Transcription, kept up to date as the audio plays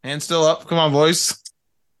Hand still up. Come on, boys.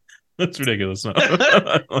 That's ridiculous. No, I'm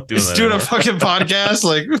not doing Just that doing a anymore. fucking podcast.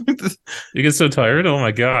 Like, You get so tired. Oh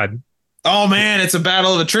my god. oh man, it's a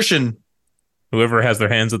battle of attrition. Whoever has their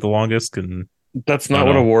hands at the longest can. That's I not don't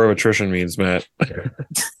what a know. war of attrition means, Matt. What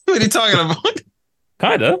are you talking about?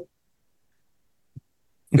 Kinda.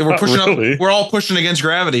 We're Not pushing up. really. We're all pushing against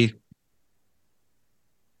gravity.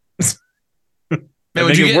 Man, That'd would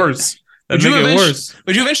make you it get? worse. Would That'd you make it eventually? worse.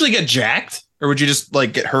 Would you eventually get jacked, or would you just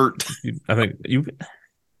like get hurt? I think you.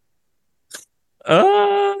 I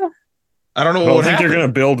don't know I what don't would think happen. you're going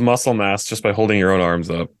to build muscle mass just by holding your own arms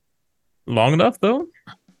up. Long enough though.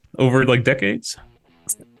 Over like decades.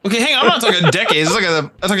 Okay, hang on. I'm not talking decades. It's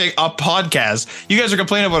like a podcast. You guys are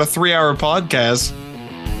complaining about a 3-hour podcast.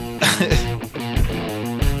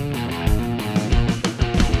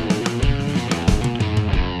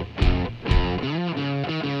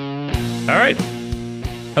 All right.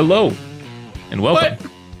 Hello, and welcome.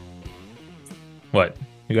 What?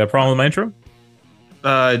 You got a problem with my intro?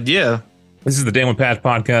 Yeah. This is the Dan with Pat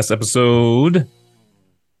podcast episode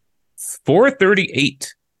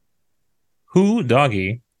 438. Who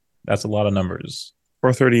doggy? That's a lot of numbers.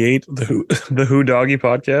 438, the Who Doggy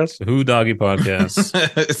podcast. The Who Doggy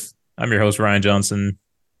podcast. I'm your host, Ryan Johnson.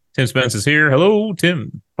 Tim Spence is here. Hello,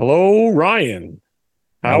 Tim. Hello, Ryan.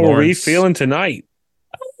 How are we Lawrence. feeling tonight?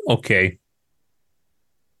 Okay.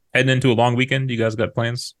 Heading into a long weekend. You guys got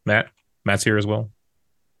plans? Matt's here as well.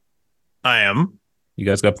 I am. You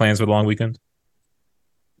guys got plans for the long weekend?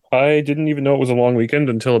 I didn't even know it was a long weekend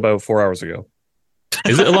until about 4 hours ago.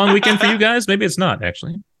 Is it a long weekend for you guys? Maybe it's not,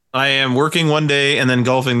 actually. I am working one day and then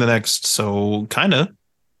golfing the next. So kind of.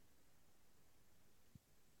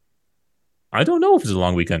 I don't know if it's a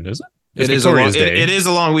long weekend, is it? It's It is a long. Victoria's Day. It is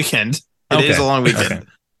a long weekend. It is Okay. a long weekend. Okay.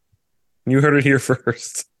 You heard it here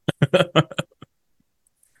first.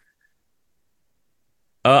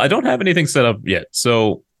 I don't have anything set up yet.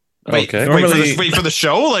 So Wait, Okay. Normally- wait for the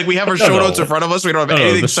show. Like we have our No, show no. notes in front of us. We don't have no,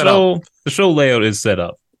 anything the set up. show layout is set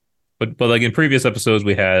up. But like in previous episodes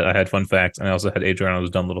I had fun facts and I also had Adriano's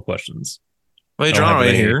dumb little questions. Wait, I don't John, have right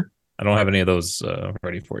any- here. I don't have any of those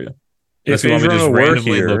ready for you. If Unless you want me to Adriano just were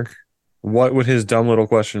randomly here, look. what would his dumb little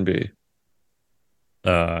question be?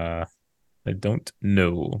 I don't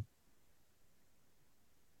know.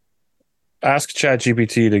 Ask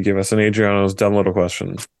ChatGPT to give us an Adriano's dumb little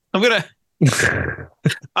question. I'm gonna.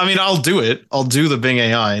 I mean, I'll do it. I'll do the Bing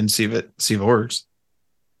AI and see if it works.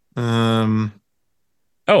 Oh,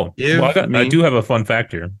 Give well, I me- do have a fun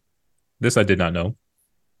fact here. This I did not know.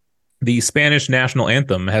 The Spanish national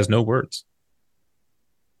anthem has no words.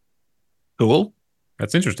 Cool.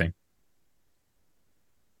 That's interesting.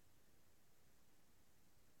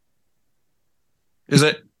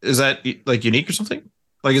 Is that like unique or something?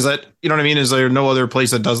 Like, is that, you know what I mean? Is there no other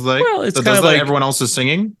place that does that? Well, it's that kind does of that? like Everyone else is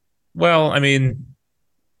singing. well, I mean,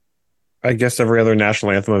 I guess every other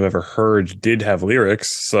national anthem I've ever heard did have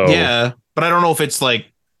lyrics. So Yeah, but I don't know if it's like,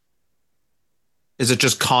 is it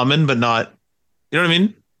just common but not? You know what I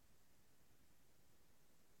mean?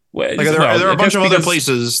 well, Like, are there I a bunch guess of other because-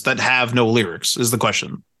 places that have no lyrics? Is the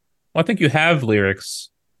question. Well, I think you have lyrics.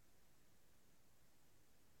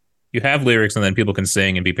 You have lyrics, and then people can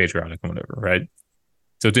sing and be patriotic and whatever, right?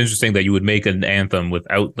 So it's interesting that you would make an anthem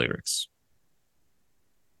without lyrics.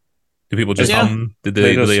 Do people just Yeah. hum? Do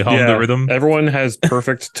they just- hum yeah, the rhythm? Everyone has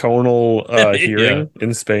perfect tonal hearing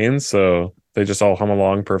in Spain, so they just all hum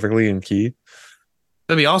along perfectly in key.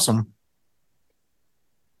 That'd be awesome.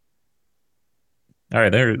 All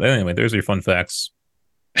right, anyway, there's your fun facts.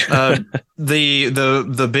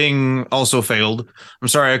 The Bing also failed. I'm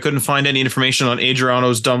sorry, I couldn't find any information on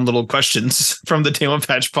Adriano's dumb little questions from the Tame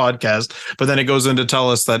Patch podcast. But then it goes in to tell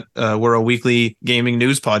us that we're a weekly gaming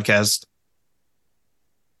news podcast.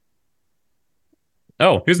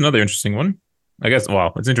 Oh, here's another interesting one. I guess,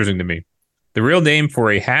 well, it's interesting to me. The real name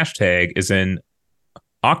for a hashtag is an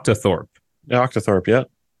octothorpe. Octothorpe, yeah.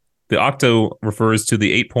 The octo refers to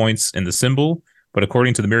the 8 points in the symbol, but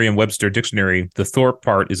according to the Merriam-Webster dictionary, the Thorpe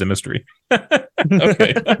part is a mystery.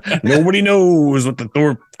 Okay. Nobody knows what the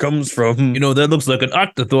Thorpe comes from. You know, that looks like an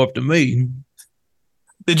octothorpe to me.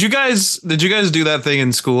 Did you guys do that thing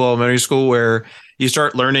in school, elementary school, where you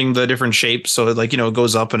start learning the different shapes? So like, it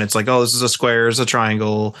goes up and it's like, oh, this is a square, this is a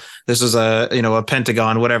triangle, this is a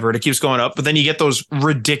pentagon, whatever. And it keeps going up, but then you get those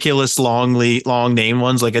ridiculous long name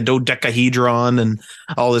ones like a dodecahedron and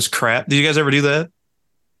all this crap. Did you guys ever do that?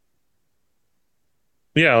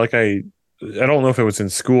 Yeah, like I don't know if it was in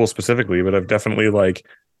school specifically, but I've definitely like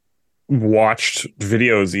watched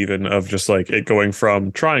videos even of just like it going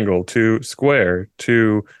from triangle to square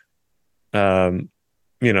to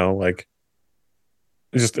like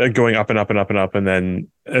just going up and up and up and up and then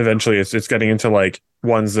eventually it's getting into like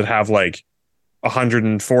ones that have like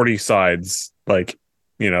 140 sides, like,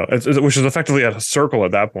 which is effectively a circle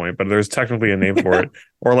at that point, but there's technically a name for it,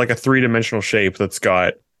 or like a three-dimensional shape that's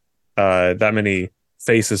got that many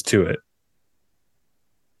faces to it.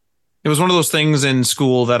 It was one of those things in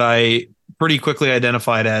school that I pretty quickly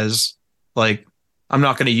identified as like, I'm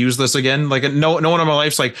not going to use this again. Like no one in my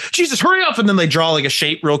life's like, Jesus, hurry up. And then they draw like a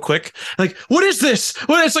shape real quick. Like, what is this?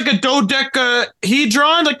 What? It's like a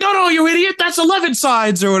dodecahedron. Like, no, you idiot. That's 11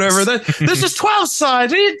 sides or whatever. This is 12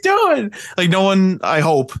 sides. What are you doing? Like no one, I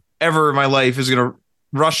hope, ever in my life is going to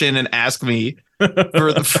rush in and ask me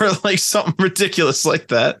for like something ridiculous like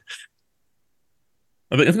that.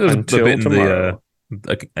 I think there's a bit in the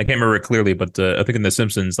I can't remember it clearly, but I think in The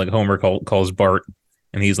Simpsons, like Homer calls Bart,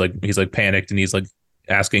 and he's like panicked, and he's like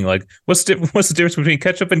asking like, what's the difference between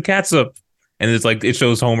ketchup and catsup? And it's like it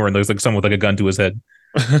shows Homer, and there's like someone with like a gun to his head.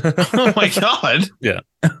 Oh my god! Yeah.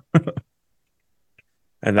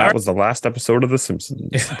 And that was the last episode of The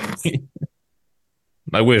Simpsons.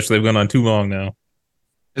 I wish they've gone on too long now.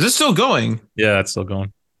 Is it still going? Yeah, it's still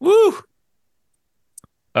going. Woo!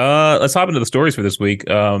 Let's hop into the stories for this week.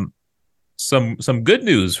 Some good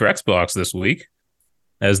news for Xbox this week,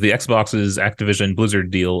 as the Xbox's Activision-Blizzard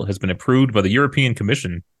deal has been approved by the European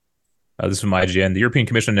Commission. This is from IGN. The European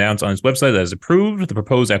Commission announced on its website that it has approved the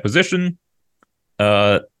proposed acquisition.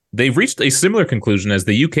 They've reached a similar conclusion as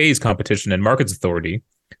the UK's Competition and Markets Authority,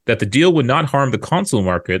 that the deal would not harm the console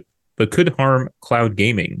market, but could harm cloud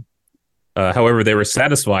gaming. However, they were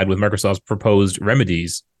satisfied with Microsoft's proposed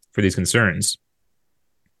remedies for these concerns.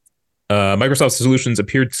 Microsoft's solutions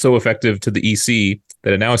appeared so effective to the EC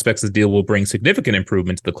that it now expects the deal will bring significant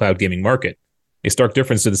improvement to the cloud gaming market, a stark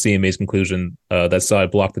difference to the CMA's conclusion that saw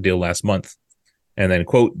it block the deal last month. And then,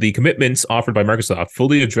 quote, the commitments offered by Microsoft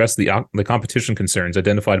fully address the competition concerns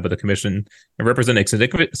identified by the Commission and represent a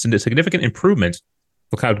significant improvement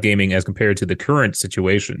for cloud gaming as compared to the current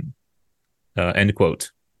situation, end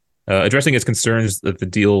quote. Addressing its concerns that the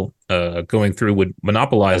deal going through would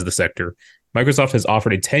monopolize the sector, Microsoft has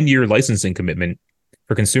offered a 10-year licensing commitment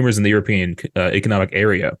for consumers in the European Economic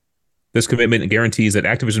Area. This commitment guarantees that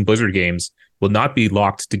Activision-Blizzard games will not be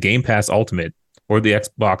locked to Game Pass Ultimate or the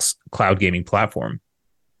Xbox cloud gaming platform.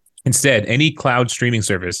 Instead, any cloud streaming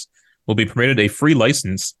service will be permitted a free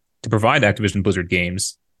license to provide Activision-Blizzard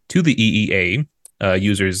games to the EEA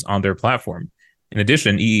users on their platform. In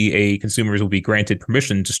addition, EEA consumers will be granted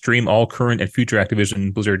permission to stream all current and future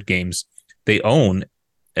Activision-Blizzard games they own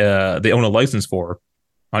a license for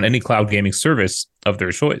on any cloud gaming service of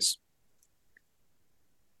their choice.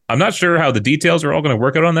 I'm not sure how the details are all going to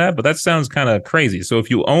work out on that, but that sounds kind of crazy. So if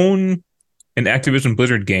you own an Activision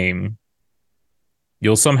Blizzard game,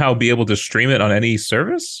 you'll somehow be able to stream it on any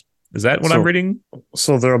service? Is that what I'm reading?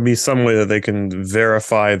 So there'll be some way that they can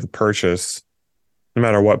verify the purchase no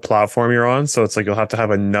matter what platform you're on. So it's like you'll have to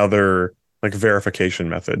have another like verification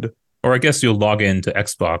method. Or I guess you'll log into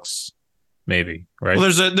Xbox, maybe, right?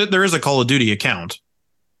 Well, there is a Call of Duty account.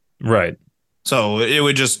 Right. So it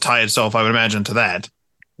would just tie itself, I would imagine, to that.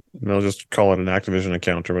 They'll just call it an Activision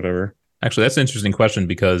account or whatever. Actually, that's an interesting question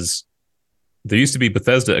because there used to be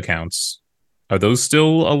Bethesda accounts. Are those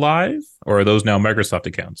still alive, or are those now Microsoft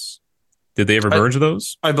accounts? Did they ever merge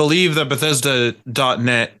those? I believe that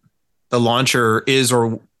Bethesda.net, the launcher, is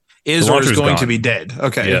or is going gone. To be dead.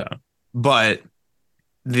 Okay. Yeah. But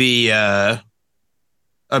I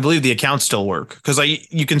believe the accounts still work because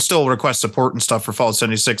you can still request support and stuff for Fallout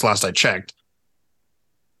 76 last I checked.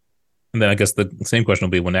 And then I guess the same question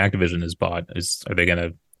will be when Activision is bought, are they going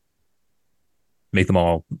to make them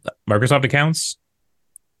all Microsoft accounts?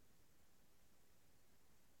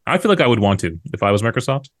 I feel like I would want to if I was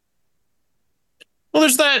Microsoft. Well,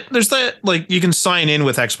 there's that like you can sign in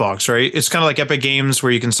with Xbox, right? It's kind of like Epic Games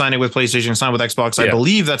where you can sign in with PlayStation, sign with Xbox. Yeah. I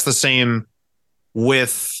believe that's the same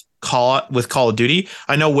with Call of Duty.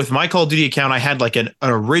 I know with my Call of Duty account, I had like an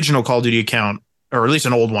original Call of Duty account, or at least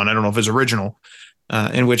an old one. I don't know if it's original.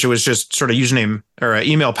 In which it was just sort of username or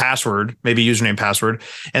email password, maybe username password.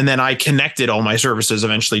 And then I connected all my services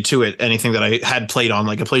eventually to it. Anything that I had played on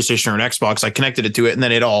like a PlayStation or an Xbox, I connected it to it. And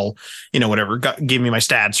then it all, whatever gave me my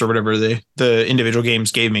stats or whatever the individual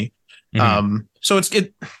games gave me. Mm-hmm. So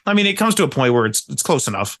it comes to a point where it's close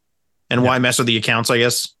enough. And why mess with the accounts, I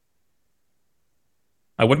guess.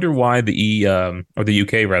 I wonder why the or the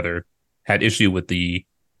UK rather had issue with the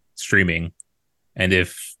streaming, and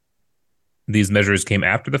if these measures came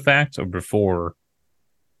after the fact or before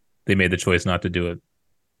they made the choice not to do it.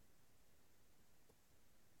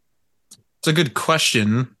 It's a good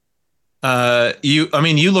question.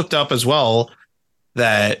 You looked up as well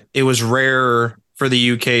that it was rare for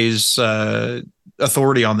the UK's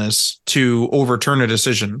authority on this to overturn a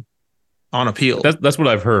decision on appeal. That's what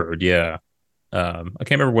I've heard. Yeah. I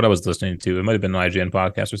can't remember what I was listening to. It might have been an IGN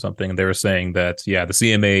podcast or something. And they were saying that, yeah, the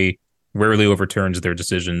CMA rarely overturns their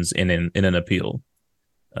decisions in an appeal.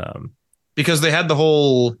 Because they had the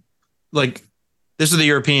whole, like, this is the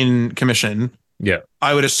European Commission. Yeah.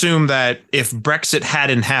 I would assume that if Brexit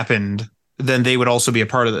hadn't happened, then they would also be a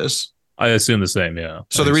part of this. I assume the same, yeah.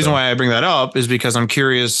 So the reason why I bring that up is because I'm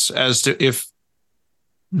curious as to if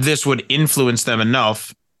this would influence them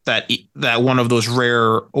enough that one of those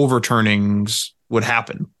rare overturnings would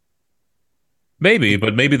happen. Maybe,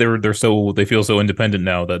 but maybe they feel so independent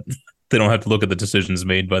now that they don't have to look at the decisions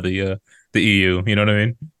made by the EU. You know what I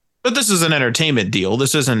mean? But this is an entertainment deal.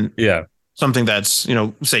 This isn't something that's,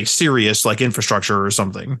 say serious like infrastructure or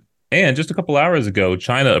something. And just a couple hours ago,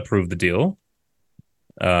 China approved the deal.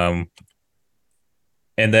 And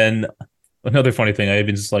then another funny thing,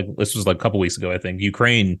 this was like a couple weeks ago, I think,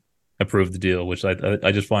 Ukraine approved the deal, which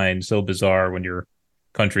I just find so bizarre when your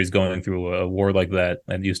country's going through a war like that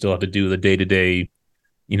and you still have to do the day-to-day,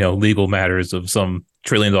 legal matters of some $1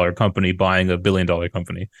 trillion company buying a $1 billion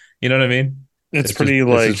company. You know what I mean? It's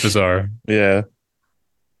just bizarre. Yeah.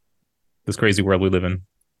 This crazy world we live in.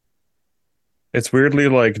 It's weirdly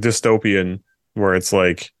like dystopian, where it's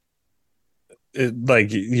like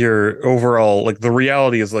your overall, like the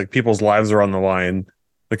reality is like people's lives are on the line,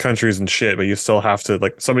 the country's in shit, but you still have to,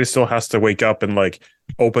 like, somebody still has to wake up and like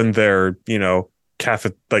open their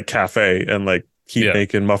cafe and like keep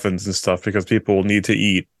making muffins and stuff because people need to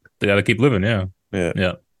eat. They got to keep living. Yeah.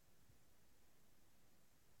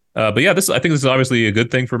 But yeah, I think this is obviously a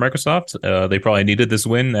good thing for Microsoft. They probably needed this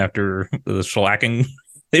win after the shellacking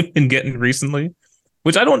they've been getting recently,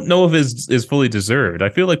 which I don't know if is fully deserved. I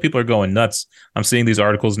feel like people are going nuts. I'm seeing these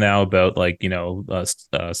articles now about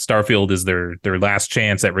Starfield is their last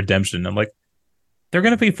chance at redemption. I'm like, they're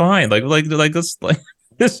gonna be fine.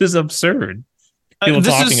 This is absurd. People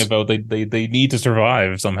talking about they need to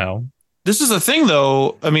survive somehow. This is the thing,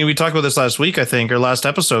 though. I mean, we talked about this last week, I think, or last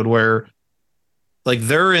episode, where like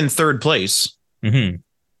they're in third place, and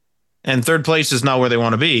third place is not where they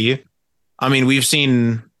want to be. I mean, we've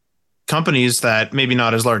seen companies that maybe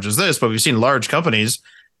not as large as this, but we've seen large companies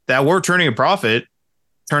that were turning a profit,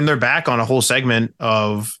 turn their back on a whole segment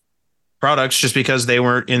of products just because they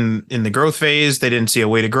weren't in the growth phase. They didn't see a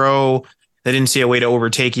way to grow. They didn't see a way to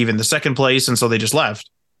overtake even the second place. And so they just left.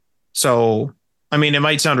 So, I mean, it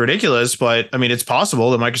might sound ridiculous, but I mean, it's possible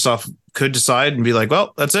that Microsoft could decide and be like,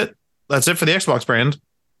 well, that's it. That's it for the Xbox brand.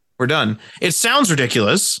 We're done. It sounds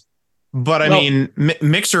ridiculous, but I mean,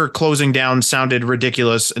 Mixer closing down sounded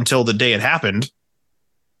ridiculous until the day it happened.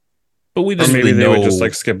 But we just maybe they would just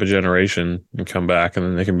like skip a generation and come back, and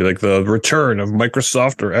then they can be like the return of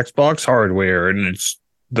Microsoft or Xbox hardware, and it's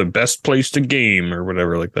the best place to game or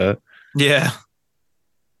whatever like that. Yeah.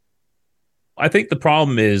 I think the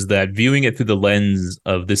problem is that viewing it through the lens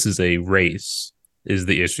of this is a race is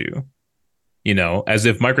the issue. As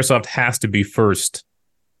if Microsoft has to be first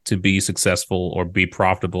to be successful or be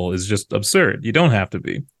profitable is just absurd. You don't have to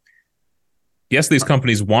be. Yes, these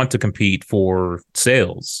companies want to compete for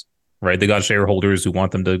sales, right? They got shareholders who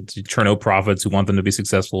want them to churn out profits, who want them to be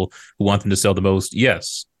successful, who want them to sell the most.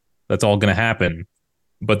 Yes, that's all going to happen.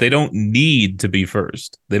 But they don't need to be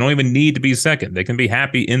first. They don't even need to be second. They can be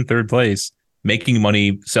happy in third place, making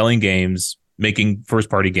money, selling games, making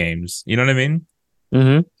first-party games. You know what I mean?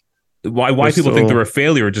 Mm-hmm. Why people think they're a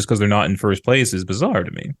failure just because they're not in first place is bizarre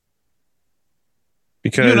to me.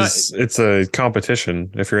 Because it's a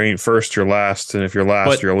competition. If you ain't first, you're last, and if you're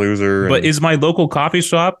last, you're a loser. But is my local coffee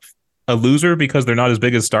shop a loser because they're not as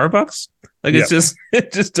big as Starbucks? Like it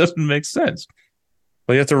just doesn't make sense.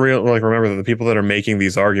 Well, you have to remember that the people that are making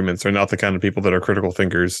these arguments are not the kind of people that are critical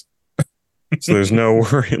thinkers. So there's no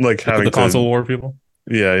having the console war people.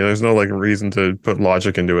 Yeah, there's no reason to put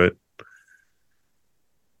logic into it.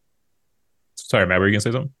 Sorry, Matt, were you gonna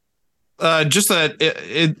say something? Just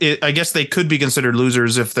that I guess they could be considered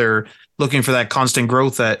losers if they're looking for that constant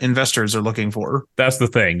growth that investors are looking for. That's the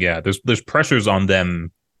thing. Yeah, there's pressures on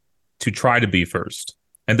them to try to be first,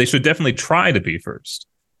 and they should definitely try to be first.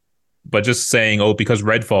 But just saying, because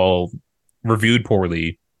Redfall reviewed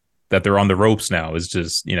poorly, that they're on the ropes now is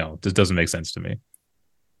just doesn't make sense to me.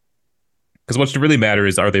 Because what should really matter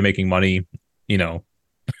is, are they making money?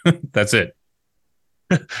 That's it.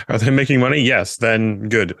 Are they making money? Yes, then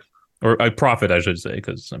good. Or a profit, I should say,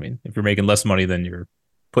 because I mean, if you're making less money than you're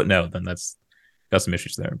putting out, then that's got some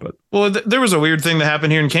issues there. But there was a weird thing that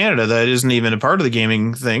happened here in Canada that isn't even a part of the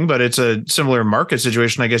gaming thing, but it's a similar market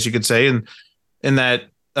situation, I guess you could say. And in that,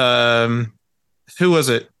 who was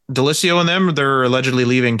it? Delicio and them, they're allegedly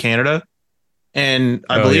leaving Canada. And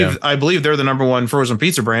I Oh yeah. believe I believe they're the number one frozen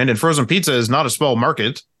pizza brand, and frozen pizza is not a small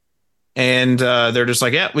market. And they're just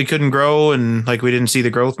like, yeah, we couldn't grow, and like we didn't see the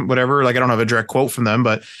growth, whatever. Like I don't have a direct quote from them,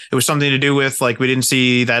 but it was something to do with like we didn't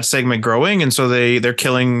see that segment growing, and so they're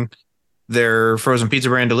killing their frozen pizza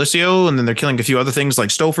brand Delicio, and then they're killing a few other things like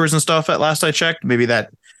Stouffer's and stuff. At last I checked, maybe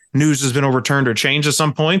that news has been overturned or changed at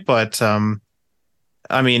some point, but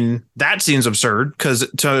I mean that seems absurd because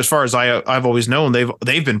as far as I've always known,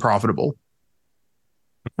 they've been profitable.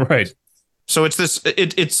 Right. So it's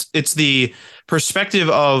it's the perspective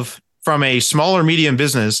of from a smaller medium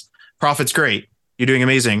business, profit's great. You're doing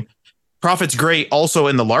amazing. Profit's great also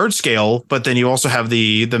in the large scale, but then you also have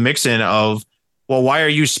the mix in of, well, why are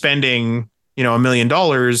you spending, $1 million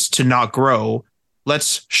to not grow?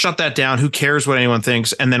 Let's shut that down. Who cares what anyone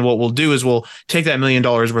thinks? And then what we'll do is we'll take that $1 million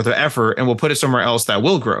worth of effort and we'll put it somewhere else that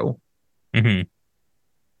will grow. Mm-hmm.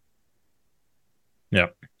 Yeah.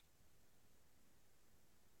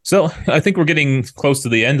 So I think we're getting close to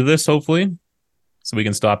the end of this, hopefully, so we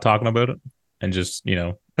can stop talking about it and just, have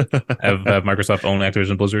Microsoft own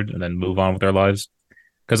Activision Blizzard and then move on with our lives.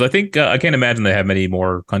 Because I think I can't imagine they have many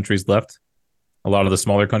more countries left. A lot of the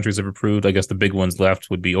smaller countries have approved. I guess the big ones left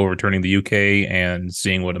would be overturning the UK and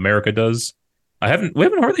seeing what America does. We haven't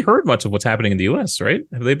hardly heard much of what's happening in the US, right?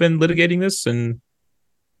 Have they been litigating this? And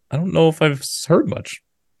I don't know if I've heard much.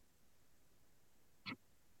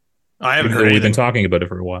 I haven't heard anything. We've anything. been talking about it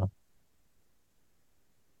for a while.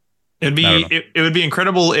 It would be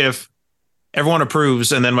incredible if everyone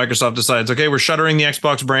approves and then Microsoft decides, okay, we're shuttering the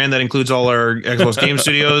Xbox brand that includes all our Xbox game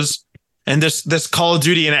studios, and this Call of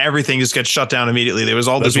Duty and everything just gets shut down immediately. There was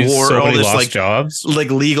all this war, so all this lost like jobs, like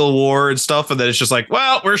legal war and stuff, and then it's just like,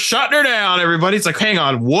 well, we're shutting her down. Everybody's like, hang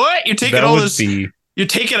on, what? You're taking all this? You're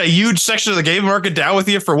taking a huge section of the game market down with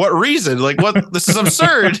you for what reason? Like, what? This is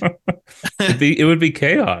absurd. It would be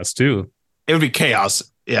chaos too. It would be chaos.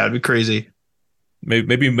 Yeah, it'd be crazy.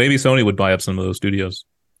 Maybe Sony would buy up some of those studios.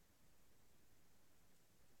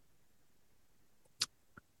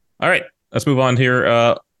 All right, let's move on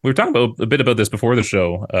here. We were talking about a bit about this before the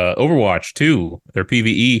show. Overwatch 2, their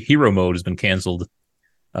PvE hero mode has been canceled.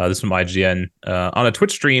 This is from IGN. On a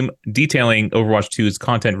Twitch stream detailing Overwatch 2's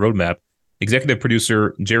content roadmap, executive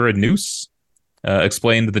producer Jared Noose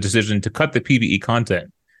explained the decision to cut the PvE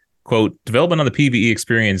content. Quote, development on the PvE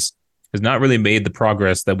experience has not really made the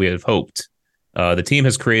progress that we had hoped. The team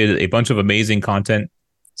has created a bunch of amazing content,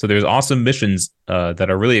 so there's awesome missions that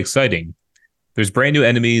are really exciting. There's brand new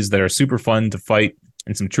enemies that are super fun to fight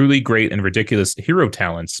and some truly great and ridiculous hero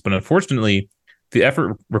talents, but unfortunately, the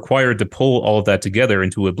effort required to pull all of that together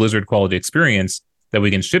into a Blizzard quality experience that we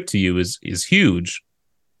can ship to you is huge,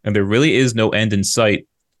 and there really is no end in sight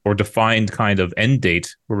or defined kind of end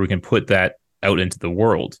date where we can put that out into the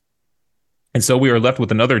world. And so we are left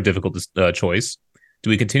with another difficult choice. Do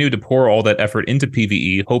we continue to pour all that effort into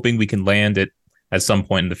PvE, hoping we can land it at some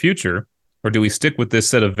point in the future? Or do we stick with this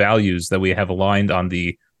set of values that we have aligned on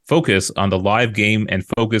the focus on the live game and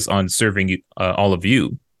focus on serving all of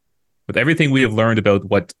you? With everything we have learned about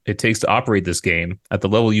what it takes to operate this game at the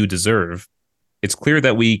level you deserve, it's clear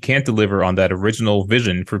that we can't deliver on that original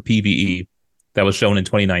vision for PvE that was shown in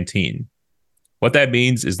 2019. What that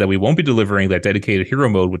means is that we won't be delivering that dedicated hero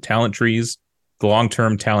mode with talent trees, the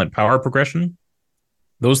long-term talent power progression.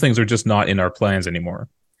 Those things are just not in our plans anymore.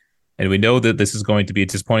 And we know that this is going to be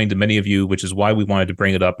disappointing to many of you, which is why we wanted to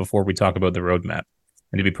bring it up before we talk about the roadmap.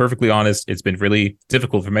 And to be perfectly honest, it's been really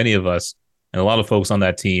difficult for many of us and a lot of folks on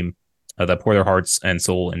that team that pour their hearts and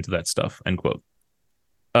soul into that stuff, end quote.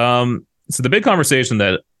 So the big conversation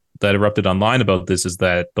that erupted online about this is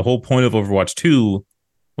that the whole point of Overwatch 2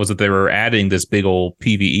 was that they were adding this big old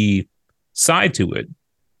PvE side to it.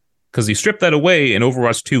 Because you strip that away, and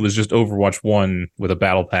Overwatch 2 was just Overwatch 1 with a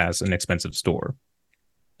battle pass and an expensive store.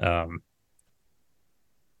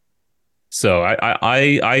 So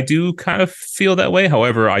I do kind of feel that way.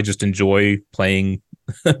 However, I just enjoy playing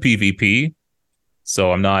PvP.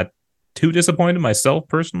 So I'm not too disappointed myself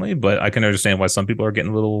personally, but I can understand why some people are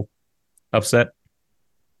getting a little upset.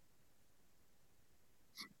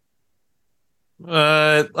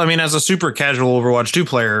 I mean, as a super casual Overwatch 2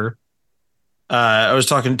 player, I was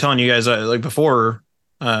telling you guys like before,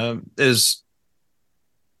 is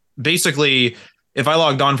basically if I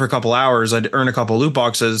logged on for a couple hours, I'd earn a couple loot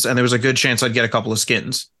boxes, and there was a good chance I'd get a couple of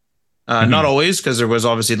skins. Not always, because there was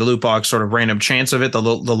obviously the loot box sort of random chance of it, the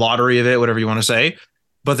lottery of it, whatever you want to say.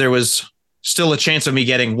 But there was still a chance of me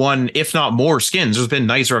getting one, if not more, skins. There's been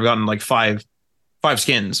nights where I've gotten like five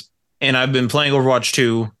skins, and I've been playing Overwatch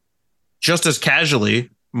 2 just as casually,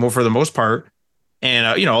 more for the most part. And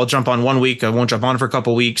I'll jump on 1 week, I won't jump on for a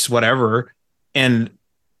couple weeks, whatever. And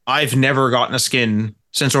I've never gotten a skin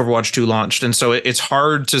since Overwatch 2 launched. And so it's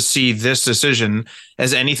hard to see this decision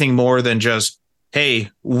as anything more than just, hey,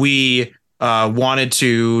 we wanted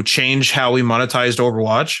to change how we monetized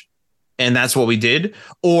Overwatch, and that's what we did.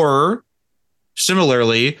 Or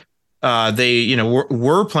similarly, they,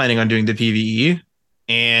 were planning on doing the PvE,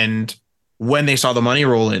 and when they saw the money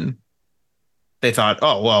roll in, they thought,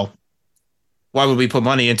 oh, well, why would we put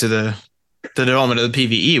money into the development of the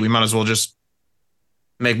PvE? We might as well just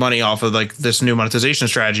make money off of like this new monetization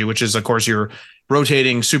strategy, which is, of course, your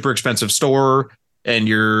rotating super expensive store and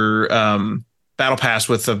your battle pass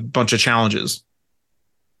with a bunch of challenges.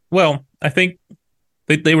 Well, I think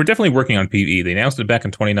they were definitely working on PvE. They announced it back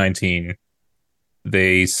in 2019.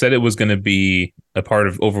 They said it was going to be a part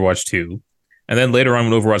of Overwatch 2. And then later on,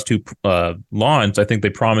 when Overwatch 2 launched, I think they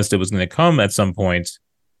promised it was going to come at some point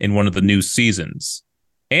in one of the new seasons.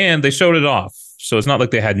 And they showed it off. So it's not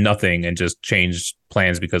like they had nothing and just changed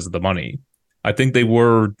plans because of the money. I think they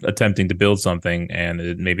were attempting to build something,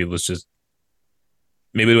 and maybe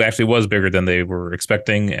it actually was bigger than they were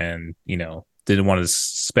expecting, and didn't want to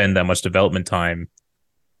spend that much development time,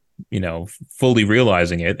 fully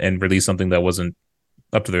realizing it and release something that wasn't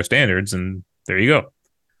up to their standards. And there you go.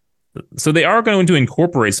 So they are going to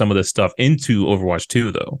incorporate some of this stuff into Overwatch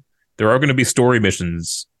 2, though. There are going to be story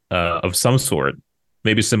missions of some sort,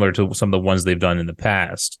 maybe similar to some of the ones they've done in the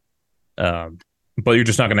past. But you're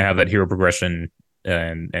just not going to have that hero progression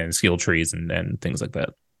and skill trees and things like that.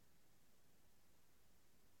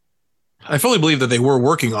 I fully believe that they were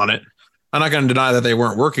working on it. I'm not going to deny that they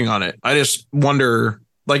weren't working on it. I just wonder,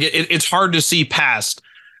 like, it's hard to see past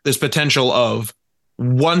this potential of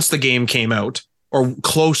once the game came out or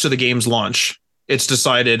close to the game's launch, it's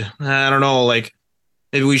decided, I don't know, like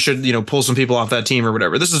maybe we should, pull some people off that team or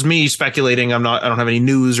whatever. This is me speculating. I don't have any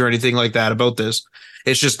news or anything like that about this.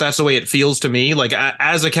 It's just, that's the way it feels to me. Like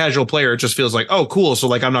as a casual player, it just feels like, oh, cool. So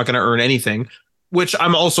like, I'm not going to earn anything, which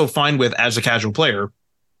I'm also fine with as a casual player.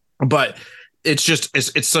 But it's just,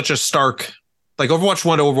 it's such a stark, like Overwatch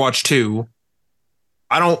 1 to Overwatch 2.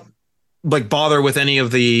 I don't like bother with any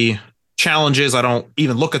of the challenges. I don't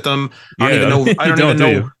even look at them. I don't even know. I don't even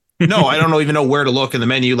know. No, I don't even know where to look in the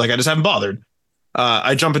menu. Like I just haven't bothered.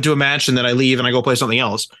 I jump into a match and then I leave and I go play something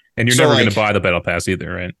else. And you're never going to buy the battle pass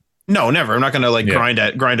either, right? No, never. I'm not going to grind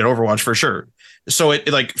at Overwatch for sure. So it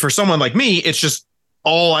like for someone like me, it's just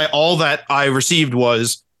all that I received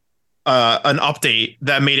was an update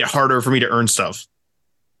that made it harder for me to earn stuff.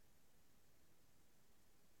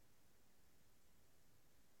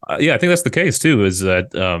 Yeah, I think that's the case too. Is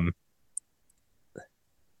that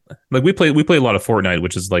like we play a lot of Fortnite,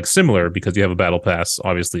 which is like similar because you have a battle pass,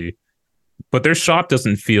 obviously, but their shop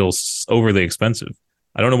doesn't feel overly expensive.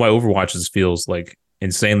 I don't know why Overwatch's feels like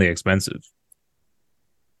insanely expensive.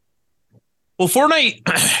 Well,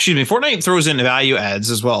 Fortnite throws in value adds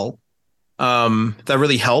as well that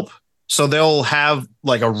really help. So they'll have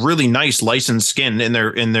like a really nice licensed skin in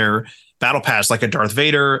their battle pass, like a Darth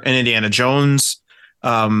Vader, an Indiana Jones,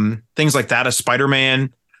 things like that, a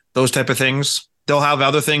Spider-Man, those type of things. They'll have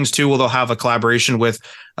other things too. Well, they'll have a collaboration with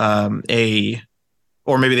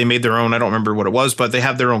or maybe they made their own. I don't remember what it was, but they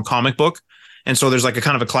have their own comic book. And so there's like a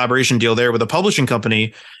kind of a collaboration deal there with a publishing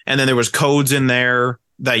company. And then there was codes in there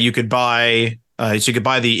that you could buy. So you could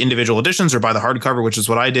buy the individual editions or buy the hardcover, which is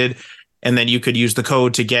what I did. And then you could use the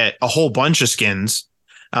code to get a whole bunch of skins.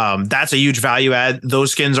 That's a huge value add.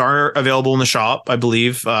 Those skins are available in the shop, I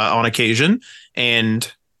believe, on occasion.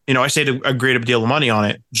 And, I saved a great deal of money on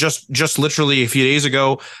it. Just literally a few days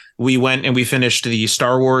ago, we went and we finished the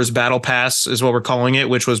Star Wars Battle Pass is what we're calling it,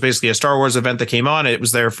 which was basically a Star Wars event that came on. It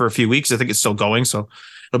was there for a few weeks. I think it's still going. So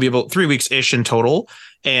it'll be about 3 weeks ish in total.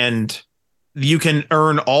 And you can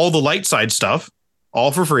earn all the light side stuff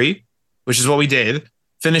all for free, which is what we did.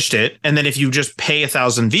 Finished it. And then if you just pay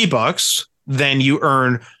 1,000 V-Bucks, then you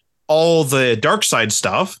earn all the dark side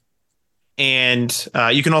stuff. And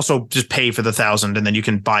you can also just pay for the 1,000 and then you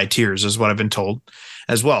can buy tiers is what I've been told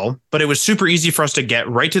as well. But it was super easy for us to get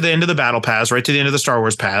right to the end of the battle pass, right to the end of the Star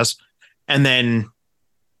Wars pass, and then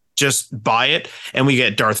just buy it. And we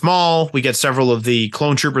get Darth Maul. We get several of the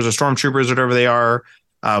clone troopers or stormtroopers, whatever they are.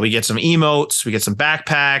 We get some emotes. We get some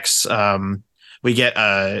backpacks. We get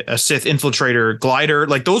a Sith infiltrator glider.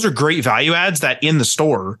 Like those are great value adds that in the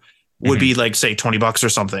store would be like, say, $20 or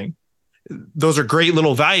something. Those are great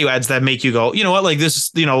little value adds that make you go, you know what, like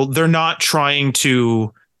this, they're not trying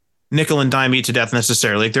to nickel and dime you to death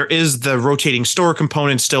necessarily. Like there is the rotating store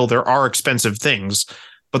component still. There are expensive things,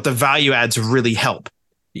 but the value adds really help.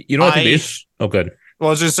 You know what I think oh, good. Well,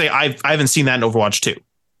 I was just say I haven't seen that in Overwatch 2.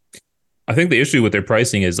 I think the issue with their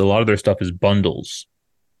pricing is a lot of their stuff is bundles.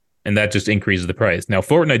 and that just increases the price. Now,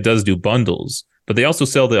 Fortnite does do bundles, but they also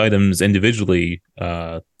sell the items individually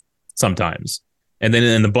sometimes. And then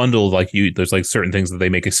in the bundle, there's like certain things that they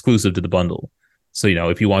make exclusive to the bundle. So,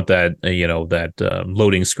 if you want that,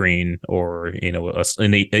 loading screen or, an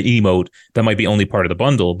emote, that might be only part of the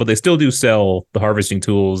bundle, but they still do sell the harvesting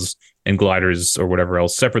tools and gliders or whatever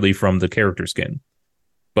else separately from the character skin.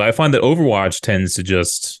 But I find that Overwatch tends to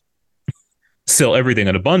just sell everything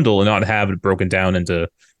in a bundle and not have it broken down into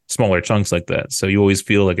smaller chunks like that. So you always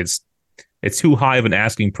feel like it's too high of an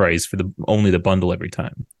asking price for only the bundle every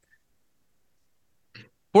time.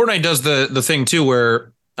 Fortnite does the thing too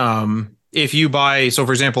where if you buy, so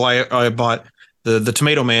for example, I bought the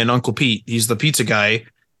Tomato Man, Uncle Pete. He's the pizza guy.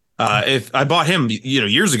 If I bought him,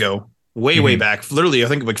 years ago, way back, literally, I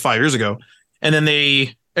think like 5 years ago, and then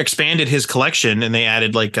they expanded his collection and they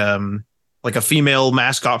added like a female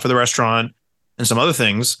mascot for the restaurant and some other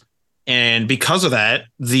things. And because of that,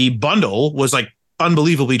 the bundle was like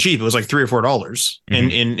unbelievably cheap. It was like $3 or $4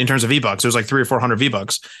 in terms of V-Bucks. It was like 300 or 400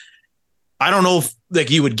 V-Bucks. I don't know if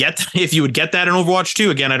you would get that in Overwatch 2.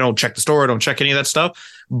 Again, I don't check the store. I don't check any of that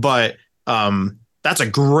stuff. But that's a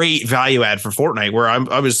great value add for Fortnite where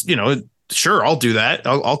I was, sure, I'll do that.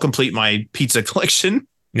 I'll complete my pizza collection.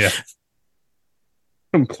 Yeah.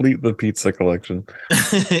 Complete the pizza collection.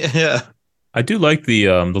 Yeah. I do like the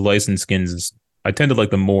licensed skins. I tend to like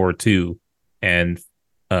them more too. And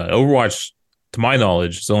Overwatch, to my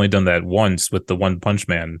knowledge, has only done that once with the One Punch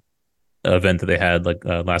Man event that they had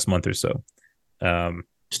last month or so.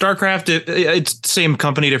 StarCraft, it's the same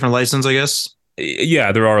company, different license, I guess.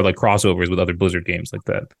 Yeah, there are like crossovers with other Blizzard games like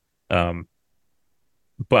that.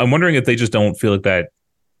 But I'm wondering if they just don't feel like that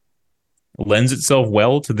lends itself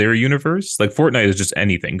well to their universe. Like Fortnite is just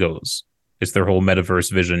anything goes. It's their whole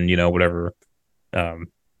metaverse vision, whatever.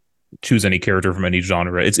 Choose any character from any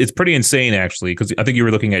genre. It's pretty insane actually, because I think you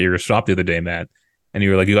were looking at your shop the other day, Matt, and you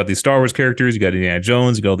were like, you got these Star Wars characters, you got Indiana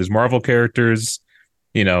Jones, you got all these Marvel characters,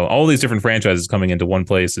 all these different franchises coming into one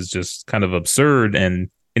place is just kind of absurd and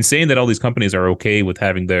insane that all these companies are okay with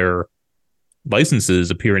having their licenses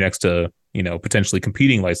appear next to, potentially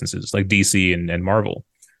competing licenses like DC and Marvel,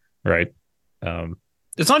 right?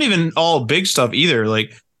 It's not even all big stuff either.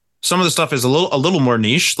 Like some of the stuff is a little more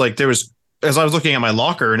niche. Like there was, as I was looking at my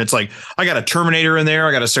locker, and it's like I got a Terminator in there,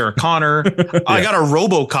 I got a Sarah Connor, yeah. I got a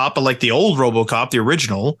RoboCop, but like the old RoboCop, the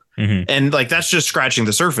original, and like that's just scratching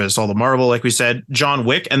the surface. All the Marvel, like we said, John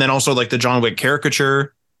Wick, and then also like the John Wick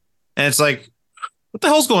caricature, and it's like, what the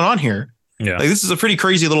hell's going on here? Yeah, like this is a pretty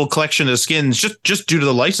crazy little collection of skins just due to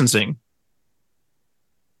the licensing.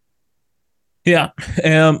 Yeah,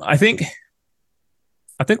 I think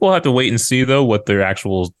we'll have to wait and see though what their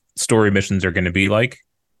actual story missions are going to be like.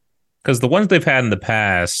 Because the ones they've had in the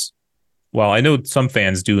past, while I know some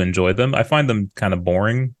fans do enjoy them, I find them kind of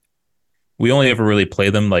boring. We only ever really play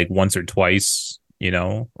them like once or twice,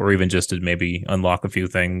 or even just to maybe unlock a few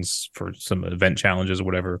things for some event challenges or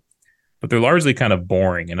whatever. But they're largely kind of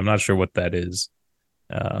boring, and I'm not sure what that is.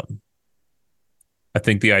 I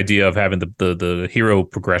think the idea of having the hero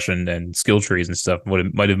progression and skill trees and stuff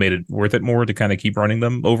might have made it worth it more to kind of keep running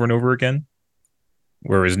them over and over again.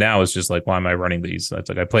 Whereas now it's just like, why am I running these? It's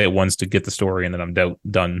like I play it once to get the story and then I'm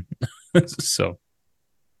done. So,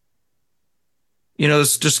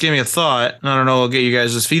 this just gave me a thought. I don't know. I'll get you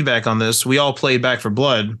guys' feedback on this. We all played Back 4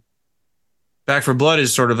 Blood. Back 4 Blood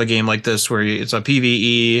is sort of a game like this where it's a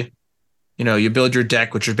PvE. You build your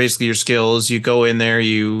deck, which are basically your skills. You go in there,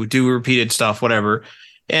 you do repeated stuff, whatever.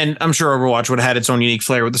 And I'm sure Overwatch would have had its own unique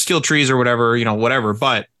flair with the skill trees or whatever, whatever.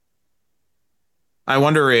 But I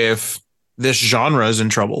wonder if this genre is in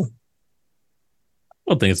trouble.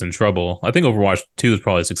 I don't think it's in trouble. I think Overwatch 2 is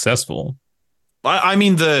probably successful. I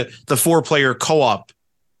mean the 4-player co-op,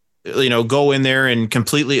 go in there and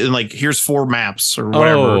completely, and like, here's 4 maps or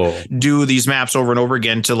whatever, do these maps over and over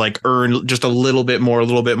again to like earn just a little bit more,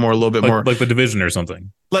 more. Like the Division or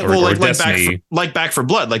something. Like Back 4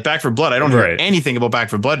 Blood. Like Back 4 Blood. I don't hear anything about Back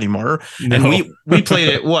 4 Blood anymore. No. And we played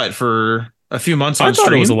it, for a few months on stream? I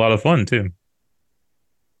thought it was a lot of fun too.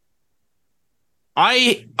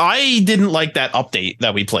 I didn't like that update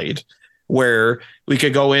that we played where we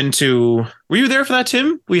could go into, were you there for that,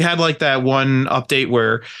 Tim? We had like that one update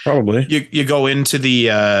where probably you go into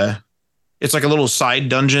the it's like a little side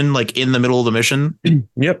dungeon like in the middle of the mission.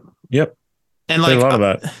 Yep. And like a lot of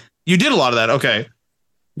that. You did a lot of that. Okay.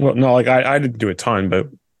 Well, no, like I didn't do a ton, but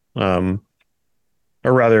or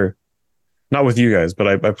rather not with you guys,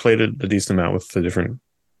 but I played it a decent amount with the different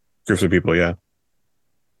groups of people. Yeah.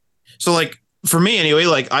 So like, for me anyway,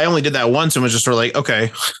 like I only did that once and was just sort of like,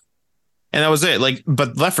 okay. And that was it. Like,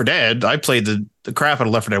 but Left 4 Dead, I played the crap out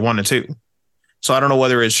of Left 4 Dead 1 and 2. So I don't know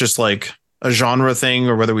whether it's just like a genre thing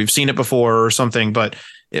or whether we've seen it before or something, but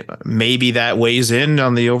maybe that weighs in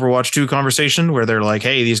on the Overwatch 2 conversation where they're like,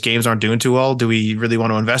 hey, these games aren't doing too well. Do we really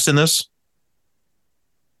want to invest in this?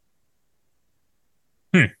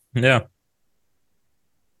 Yeah.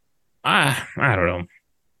 I don't know.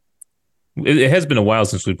 It has been a while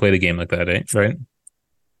since we played a game like that, right?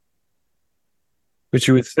 Which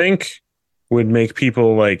you would think would make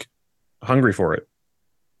people like hungry for it.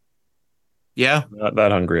 Yeah. Not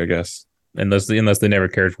that hungry, I guess. Unless they never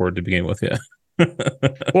cared for it to begin with, yeah.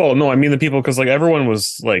 Well, no, I mean the people because like everyone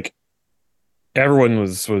was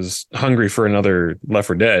hungry for another Left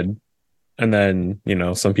 4 Dead, and then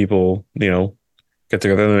some people get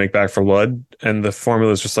together and make Back for Blood, and the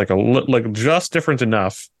formula is just like just different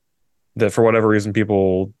enough that for whatever reason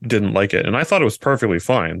people didn't like it, and I thought it was perfectly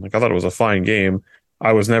fine. Like I thought it was a fine game.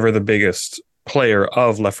 I was never the biggest player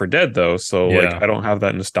of Left 4 Dead though, so like I don't have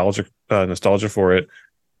that nostalgia for it.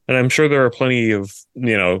 And I'm sure there are plenty of,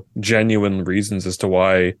 genuine reasons as to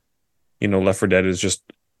why, Left 4 Dead is just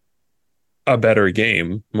a better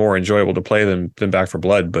game, more enjoyable to play than Back 4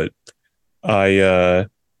 Blood. But I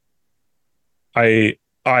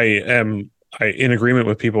am in agreement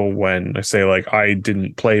with people when I say like I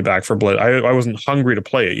didn't play Back 4 Blood. I wasn't hungry to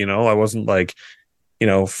play it, I wasn't like,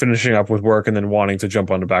 finishing up with work and then wanting to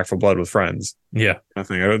jump onto Back 4 Blood with friends. Yeah. I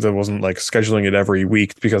wasn't like scheduling it every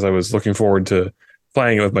week because I was looking forward to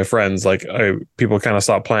playing it with my friends. Like people kind of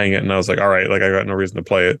stopped playing it and I was like, all right, like I got no reason to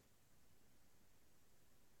play it.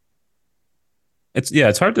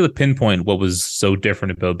 It's hard to pinpoint what was so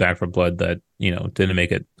different about Back 4 Blood that, didn't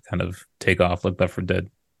make it kind of take off like Left 4 Dead.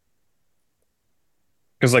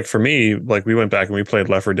 Because like for me, like we went back and we played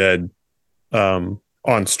Left 4 Dead on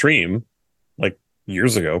stream like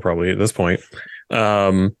years ago, probably at this point.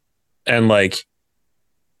 And like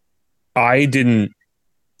I didn't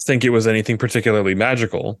think it was anything particularly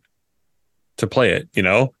magical to play it,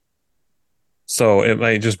 So it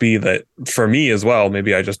might just be that for me as well,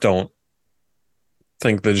 maybe I just don't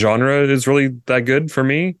think the genre is really that good for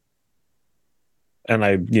me. And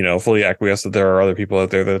I, fully acquiesce that there are other people out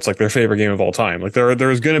there that it's like their favorite game of all time. Like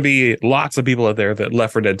there's going to be lots of people out there that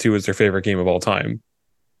Left 4 Dead 2 is their favorite game of all time.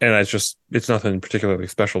 And it's nothing particularly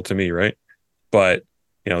special to me, right? But,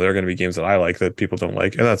 there are going to be games that I like that people don't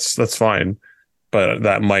like, and that's fine. But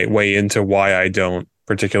that might weigh into why I don't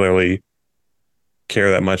particularly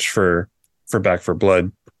care that much for Back 4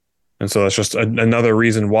 Blood. And so that's just another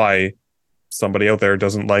reason why somebody out there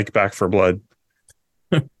doesn't like Back 4 Blood.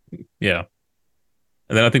 Yeah.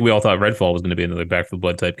 And then I think we all thought Redfall was going to be another Back 4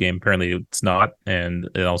 Blood type game. Apparently it's not, and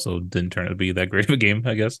it also didn't turn out to be that great of a game,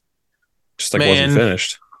 I guess. Just like wasn't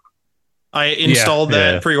finished. I installed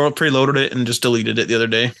that, preloaded it, and just deleted it the other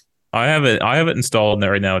day. I have it installed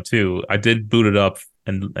right now too. I did boot it up,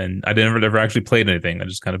 and I never actually played anything. I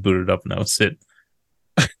just kind of booted it up, and that was it.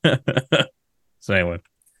 So anyway,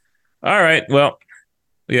 all right. Well,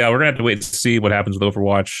 yeah, we're gonna have to wait to see what happens with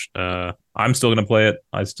Overwatch. I'm still gonna play it.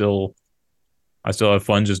 I still have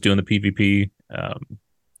fun just doing the PvP.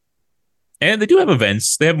 And they do have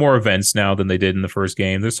events. They have more events now than they did in the first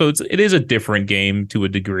game. So it is a different game to a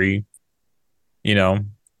degree,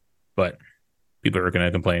 but people are going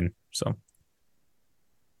to complain. So,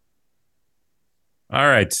 all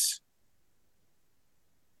right.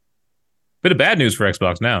 Bit of bad news for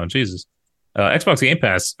Xbox now. Jesus. Xbox Game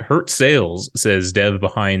Pass hurt sales, says dev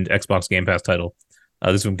behind Xbox Game Pass title.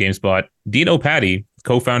 This is from GameSpot. Dino Patti,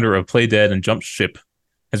 co-founder of Playdead and Jumpship,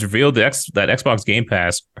 has revealed that Xbox Game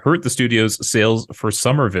Pass hurt the studio's sales for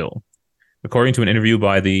Somerville. According to an interview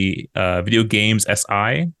by the Video Games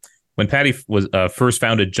SI, when Patti was first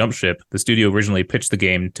founded Jumpship, the studio originally pitched the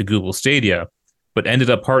game to Google Stadia, but ended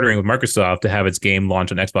up partnering with Microsoft to have its game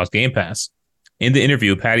launch on Xbox Game Pass. In the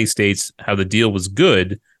interview, Patti states how the deal was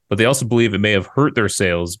good, but they also believe it may have hurt their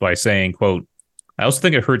sales by saying, quote, I also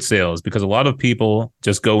think it hurts sales because a lot of people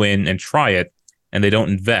just go in and try it and they don't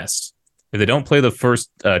invest. If they don't play the first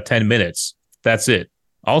 10 minutes, that's it.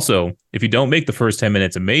 Also, if you don't make the first 10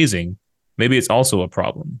 minutes amazing, maybe it's also a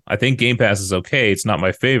problem. I think Game Pass is okay. It's not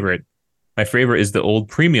my favorite. My favorite is the old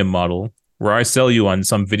premium model where I sell you on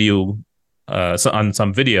some video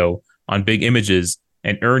on big images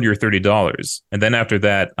and earn your $30. And then after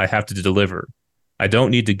that, I have to deliver. I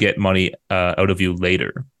don't need to get money out of you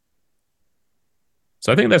later.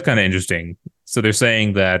 So I think that's kind of interesting. So they're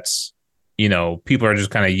saying that, people are just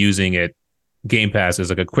kind of using it, Game Pass, as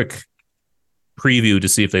like a quick preview to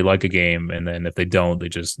see if they like a game. And then if they don't,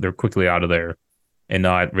 they're quickly out of there and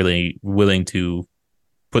not really willing to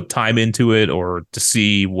put time into it or to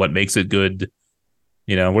see what makes it good.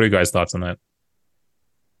 What are your guys' thoughts on that?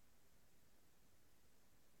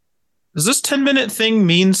 Does this 10-minute thing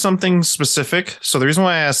mean something specific? So the reason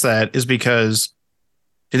why I asked that is because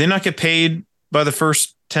do they not get paid by the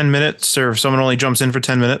first 10 minutes, or if someone only jumps in for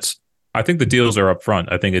 10 minutes? I think the deals are up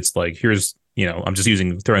front. I think it's like, here's, I'm just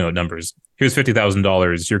throwing out numbers. Here's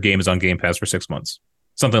 $50,000. Your game is on Game Pass for 6 months.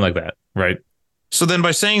 Something like that, right? So then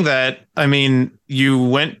by saying that, I mean, you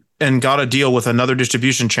went and got a deal with another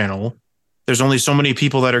distribution channel. There's only so many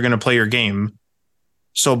people that are going to play your game.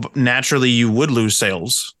 So naturally you would lose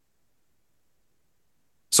sales.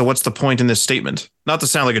 So what's the point in this statement? Not to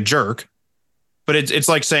sound like a jerk, but it's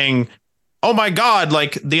like saying, oh my God,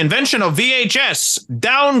 like the invention of VHS,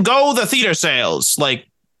 down go the theater sales. Like,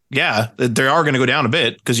 yeah, they are going to go down a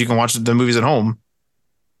bit because you can watch the movies at home.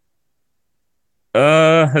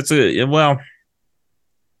 Well,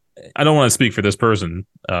 I don't want to speak for this person.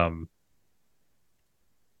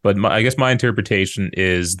 But I guess my interpretation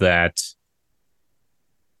is that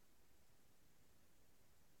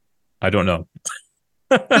I don't know.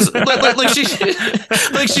 like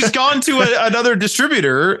she's gone to another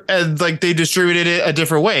distributor and like they distributed it a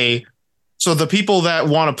different way. So the people that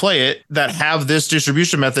want to play it that have this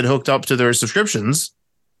distribution method hooked up to their subscriptions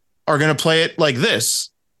are going to play it like this.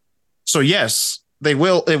 So yes, it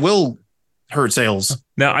will hurt sales.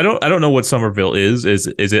 Now I don't know what Somerville is. Is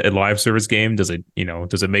it a live service game? Does it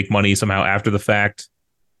make money somehow after the fact?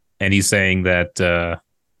 And he's saying that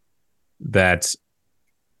that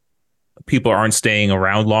people aren't staying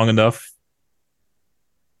around long enough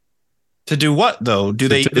to do what though? Do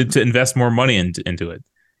they to invest more money into it?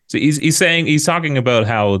 So he's talking about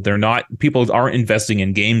how people aren't investing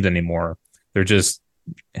in games anymore. They're just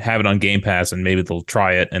have it on Game Pass and maybe they'll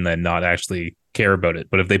try it and then not actually care about it.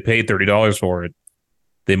 But if they paid $30 for it,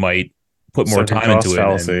 they might put more time into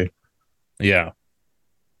it. Yeah.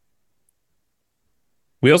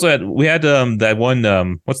 We had that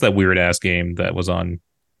one what's that weird ass game that was on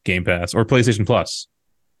Game Pass or PlayStation Plus?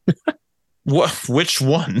 What? Which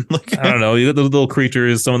one? I don't know. You got those little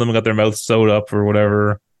creatures. Some of them got their mouths sewed up or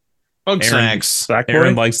whatever. Bug snacks.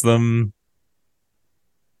 Aaron likes them.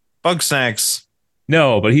 Bug snacks.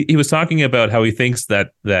 No, but he was talking about how he thinks that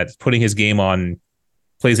putting his game on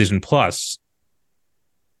PlayStation Plus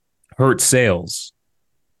hurt sales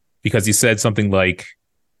because he said something like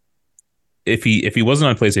if he wasn't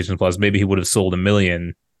on PlayStation Plus, maybe he would have sold 1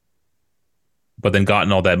 million, but then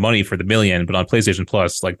gotten all that money for the 1 million. But on PlayStation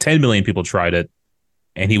Plus, like 10 million people tried it,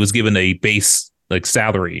 and he was given a base like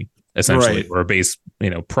salary essentially, or a base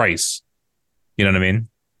price. You know what I mean?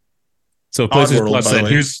 So PlayStation Plus said,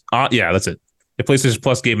 "Here's that's it." If PlayStation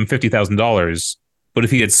Plus gave him $50,000, but if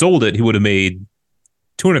he had sold it, he would have made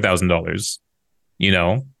 $200,000.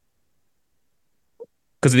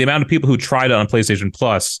 Because the amount of people who tried it on PlayStation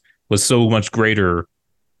Plus was so much greater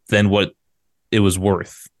than what it was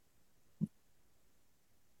worth.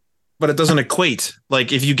 But it doesn't equate.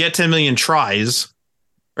 Like if you get 10 million tries,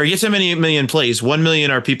 or you get 10 million plays, 1 million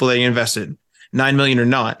are people that you invested, 9 million are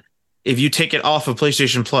not. If you take it off of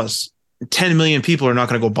PlayStation Plus, 10 million people are not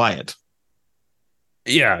going to go buy it.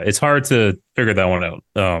 Yeah, it's hard to figure that one out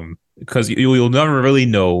because you'll never really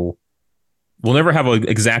know. We'll never have an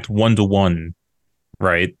exact 1-to-1,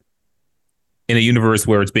 right? In a universe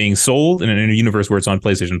where it's being sold and in a universe where it's on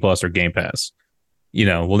PlayStation Plus or Game Pass.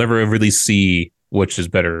 We'll never really see which is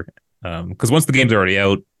better. Because once the game's already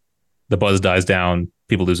out, the buzz dies down,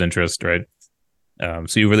 people lose interest, right?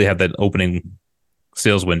 So you really have that opening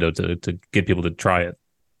sales window to get people to try it.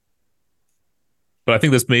 But I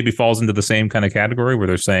think this maybe falls into the same kind of category where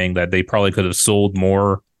they're saying that they probably could have sold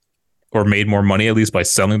more or made more money at least by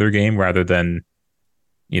selling their game rather than,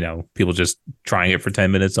 people just trying it for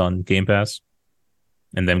 10 minutes on Game Pass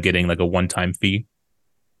and them getting like a one-time fee.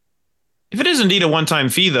 If it is indeed a one-time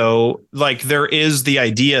fee, though, like there is the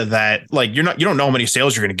idea that like you don't know how many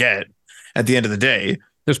sales you're going to get at the end of the day.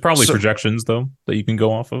 There's probably projections though that you can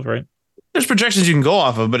go off of, right? There's projections you can go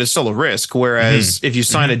off of, but it's still a risk. Whereas if you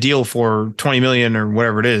sign a deal for 20 million or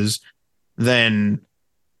whatever it is, then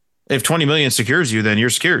if 20 million secures you, then you're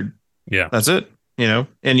secured. Yeah, that's it.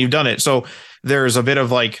 And you've done it. So there's a bit of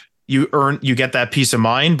like you get that peace of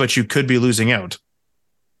mind, but you could be losing out.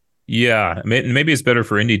 Yeah, maybe it's better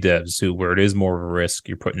for indie devs where it is more of a risk.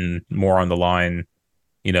 You're putting more on the line,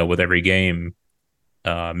 with every game.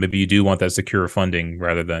 Maybe you do want that secure funding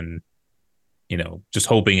rather than, just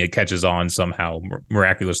hoping it catches on somehow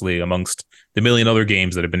miraculously amongst the million other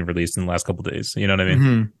games that have been released in the last couple of days. You know what I mean?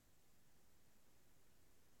 Mm-hmm.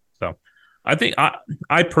 So I think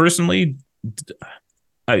I personally,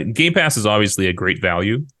 Game Pass is obviously a great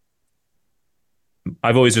value.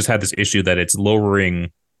 I've always just had this issue that it's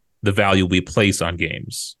lowering the value we place on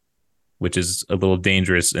games. which is a little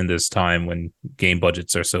dangerous in this time when game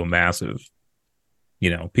budgets are so massive.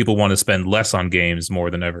 People want to spend less on games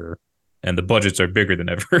more than ever, and the budgets are bigger than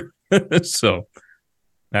ever. So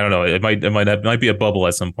I don't know. It might be a bubble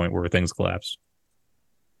at some point where things collapse.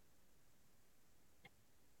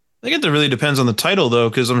 I think it really depends on the title, though,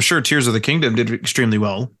 because I'm sure Tears of the Kingdom did extremely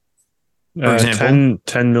well. For example,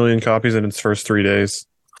 10 million copies in its first 3 days,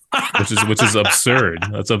 which is absurd.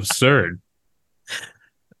 That's absurd.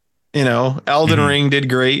 Elden Ring did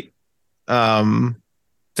great.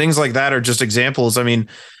 Things like that are just examples. I mean,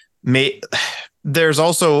 there's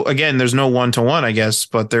also, again, there's no one-to-one, I guess,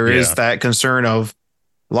 but there is that concern of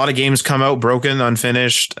a lot of games come out broken,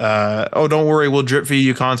 unfinished. Don't worry, we'll drip feed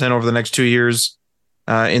you content over the next 2 years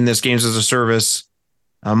in this games as a service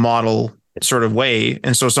model sort of way.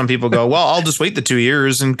 And so some people go, well, I'll just wait the 2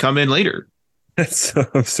 years and come in later. That's so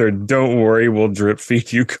absurd. Don't worry, we'll drip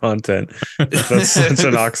feed you content. That's such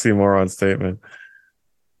an oxymoron statement.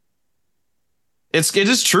 It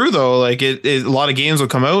is true though. Like a lot of games will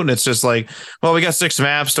come out and it's just like, well, we got 6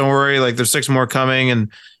 maps. Don't worry. Like there's 6 more coming,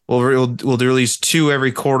 and we'll release 2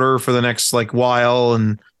 every quarter for the next while.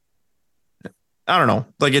 And I don't know.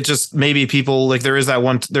 Like it just, maybe people like there isn't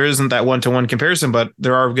that one-to-one comparison, but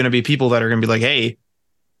there are going to be people that are going to be like, hey,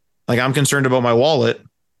 like I'm concerned about my wallet.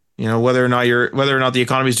 Whether or not the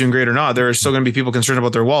economy is doing great or not, there are still going to be people concerned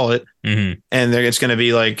about their wallet, and it's going to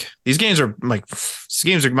be like these games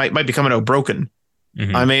might be coming out broken.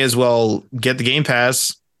 I may as well get the Game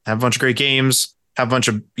Pass, have a bunch of great games, have a bunch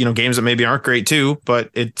of games that maybe aren't great too,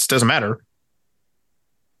 but it doesn't matter.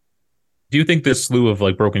 Do you think this slew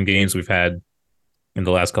of broken games we've had in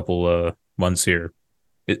the last couple months here,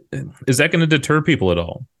 is that going to deter people at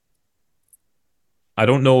all? I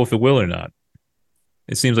don't know if it will or not.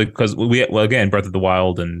 It seems like because again, Breath of the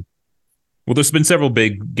Wild there's been several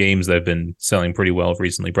big games that have been selling pretty well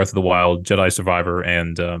recently. Breath of the Wild, Jedi Survivor,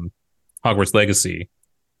 and Hogwarts Legacy.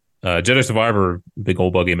 Jedi Survivor, big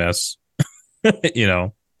old buggy mess,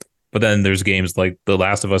 But then there's games like The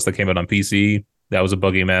Last of Us that came out on PC. That was a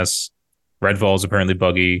buggy mess. Redfall is apparently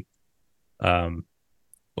buggy.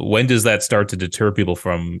 When does that start to deter people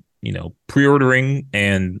from, pre-ordering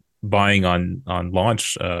and buying on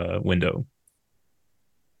launch window?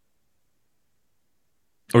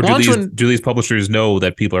 Or do these publishers know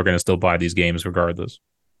that people are going to still buy these games regardless?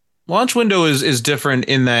 Launch window is different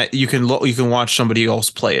in that you can watch somebody else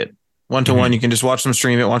play it one-to-one. You can just watch them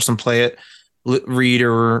stream it, watch them play it, read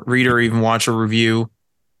or even watch a review.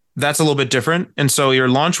 That's a little bit different. And so your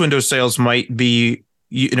launch window sales might be,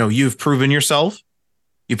 you've proven yourself.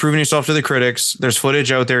 You've proven yourself to the critics. There's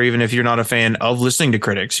footage out there, even if you're not a fan of listening to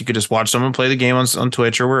critics. You could just watch someone play the game on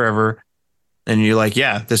Twitch or wherever, and you're like,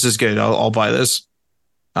 yeah, this is good. I'll buy this.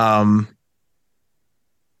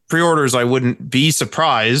 Pre-orders, I wouldn't be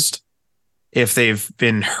surprised if they've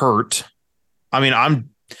been hurt. I mean, I'm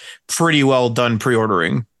pretty well done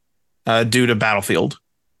pre-ordering due to Battlefield.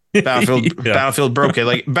 Battlefield broke it.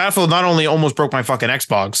 Like Battlefield not only almost broke my fucking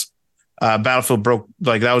Xbox, Battlefield broke,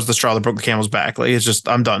 that was the straw that broke the camel's back. Like it's just,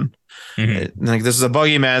 I'm done. Like this is a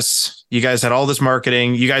buggy mess. You guys had all this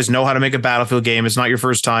marketing. You guys know how to make a Battlefield game. It's not your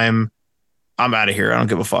first time. I'm out of here. I don't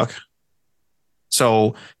give a fuck.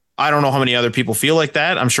 So I don't know how many other people feel like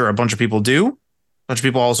that. I'm sure a bunch of people do. A bunch of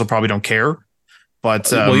people also probably don't care. But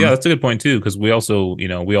that's a good point too, because we also,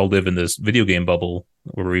 we all live in this video game bubble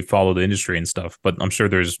where we follow the industry and stuff. But I'm sure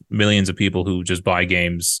there's millions of people who just buy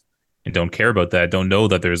games and don't care about that. Don't know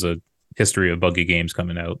that there's a history of buggy games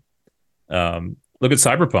coming out. Look at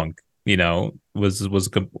Cyberpunk. Was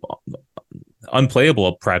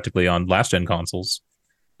unplayable practically on last gen consoles.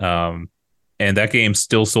 And that game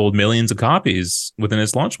still sold millions of copies within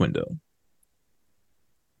its launch window.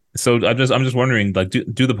 So I'm just wondering,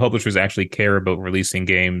 do the publishers actually care about releasing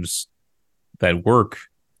games that work,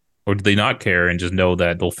 or do they not care and just know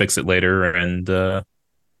that they'll fix it later and the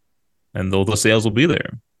sales will be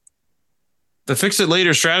there? The fix it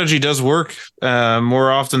later strategy does work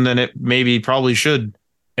more often than it probably should.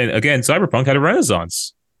 And again, Cyberpunk had a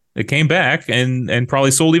renaissance. It came back and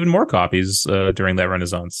probably sold even more copies during that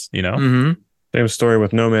renaissance. Same story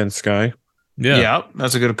with No Man's Sky. Yeah,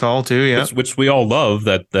 that's a good call too. Yeah, which we all love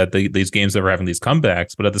that these games that were having these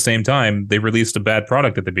comebacks, but at the same time, they released a bad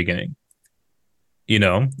product at the beginning.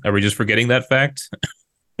 Are we just forgetting that fact?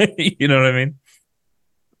 You know what I mean?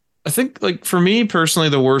 I think, for me personally,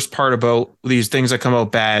 the worst part about these things that come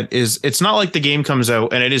out bad is it's not like the game comes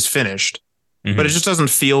out and it is finished, but it just doesn't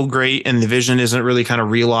feel great, and the vision isn't really kind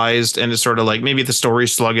of realized, and it's sort of like maybe the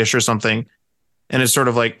story's sluggish or something. And it's sort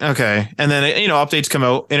of like, okay. And then, updates come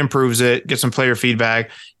out, it improves it, get some player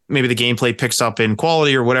feedback. Maybe the gameplay picks up in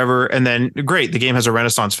quality or whatever. And then great, the game has a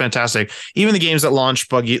renaissance. Fantastic. Even the games that launch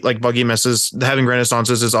buggy messes, having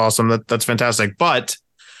renaissances is awesome. That's fantastic. But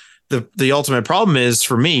the ultimate problem is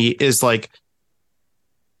for me is like,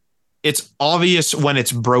 it's obvious when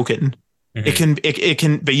it's broken. Mm-hmm. It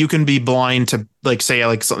can, but you can be blind to like, say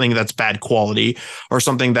like something that's bad quality or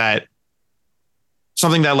something that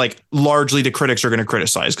like largely the critics are going to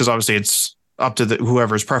criticize, because obviously it's up to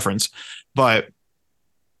whoever's preference. But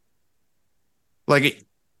like,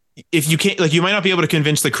 if you can't, like, you might not be able to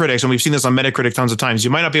convince the critics, and we've seen this on Metacritic tons of times. You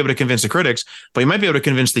might not be able to convince the critics, but you might be able to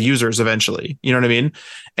convince the users eventually. You know what I mean?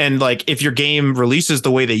 And like, if your game releases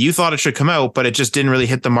the way that you thought it should come out, but it just didn't really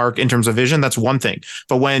hit the mark in terms of vision, that's one thing.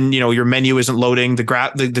 But when, your menu isn't loading,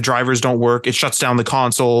 the drivers don't work, it shuts down the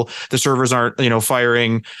console, the servers aren't,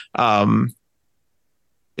 firing.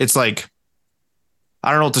 It's like,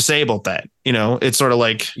 I don't know what to say about that. It's sort of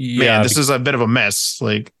like, man, this is a bit of a mess.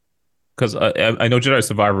 Like, because I know Jedi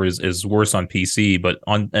Survivor is worse on PC, but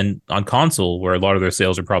on console, where a lot of their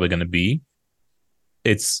sales are probably going to be,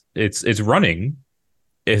 it's running.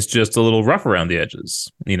 It's just a little rough around the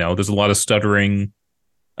edges. There's a lot of stuttering,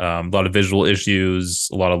 a lot of visual issues,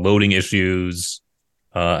 a lot of loading issues.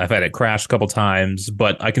 I've had it crash a couple times,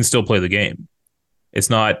 but I can still play the game. It's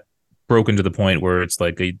not broken to the point where it's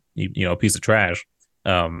like a piece of trash.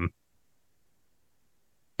 And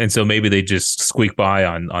so maybe they just squeak by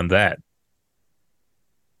on that.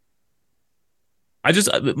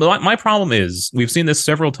 My problem is, we've seen this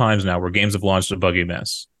several times now where games have launched a buggy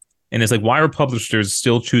mess. And it's like, why are publishers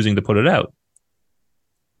still choosing to put it out?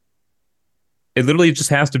 It literally just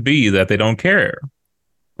has to be that they don't care.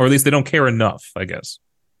 Or at least they don't care enough, I guess.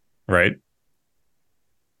 Right?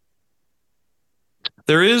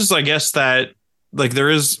 There is, I guess, that, like, there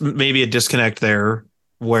is maybe a disconnect there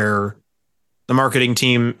where the marketing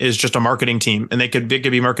team is just a marketing team, and they could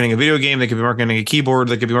be marketing a video game, they could be marketing a keyboard,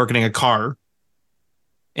 they could be marketing a car.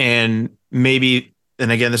 And maybe, and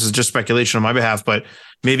again, this is just speculation on my behalf, but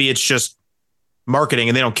maybe it's just marketing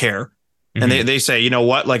and they don't care. Mm-hmm. And they say, you know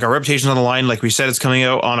what, like, our reputation's on the line. Like we said, it's coming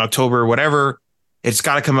out on October, whatever. It's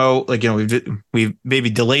got to come out. Like, we've maybe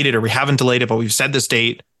delayed it, or we haven't delayed it, but we've said this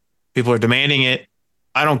date. People are demanding it.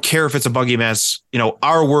 I don't care if it's a buggy mess.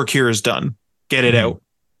 Our work here is done. Get it out.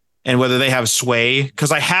 And whether they have sway,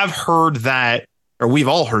 because I have heard that, or we've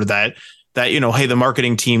all heard that, hey, the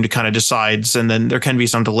marketing team kind of decides, and then there can be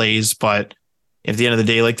some delays, but at the end of the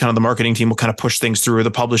day, like, kind of the marketing team will kind of push things through,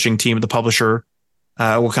 the publishing team, the publisher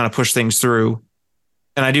will kind of push things through.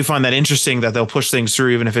 And I do find that interesting that they'll push things through,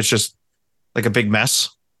 even if it's just like a big mess.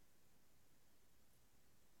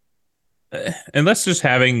 Unless just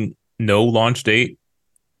having no launch date,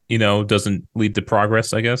 doesn't lead to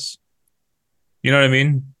progress, I guess. You know what I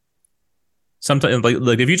mean? Sometimes,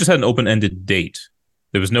 like if you just had an open-ended date,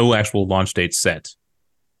 there was no actual launch date set,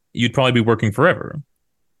 you'd probably be working forever.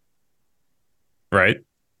 Right?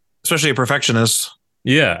 Especially a perfectionist.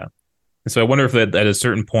 Yeah. And so I wonder if at a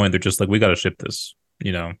certain point, they're just like, we got to ship this,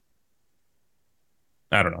 I don't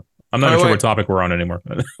know. I'm not sure what topic we're on anymore.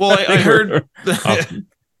 Well, I heard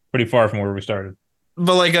pretty far from where we started.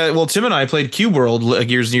 But like, Tim and I played Cube World like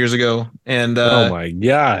years and years ago. And oh my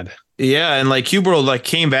God. Yeah. And like Cube World like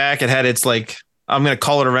came back. It had its like, I'm going to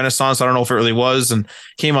call it a renaissance. I don't know if it really was, and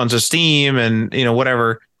came onto Steam and,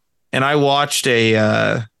 whatever. And I watched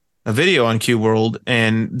a video on Cube World,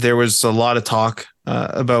 and there was a lot of talk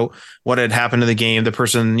about what had happened to the game, the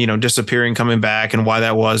person, disappearing, coming back, and why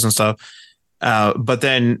that was and stuff. But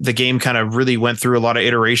then the game kind of really went through a lot of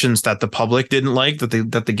iterations that the public didn't like, that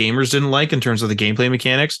the gamers didn't like in terms of the gameplay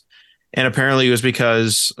mechanics. And apparently it was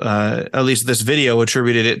because, at least this video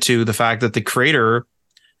attributed it to the fact that the creator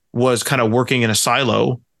was kind of working in a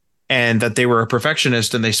silo, and that they were a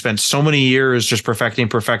perfectionist, and they spent so many years just perfecting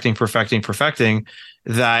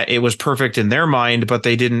that it was perfect in their mind, but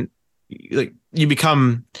they didn't, like,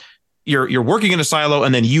 you're working in a silo,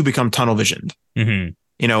 and then you become tunnel visioned,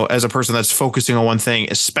 as a person that's focusing on one thing,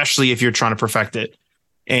 especially if you're trying to perfect it.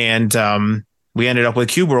 And we ended up with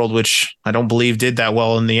Cube World, which I don't believe did that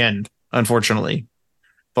well in the end, unfortunately.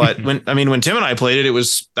 But when Tim and I played it, it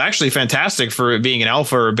was actually fantastic for it being an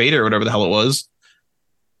alpha or beta or whatever the hell it was.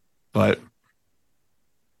 But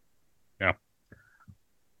yeah.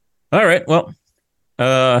 All right. Well,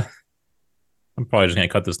 I'm probably just gonna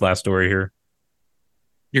cut this last story here.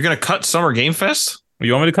 You're gonna cut Summer Game Fest?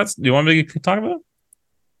 You want me to cut? You want me to talk about it?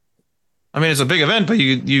 I mean, it's a big event, but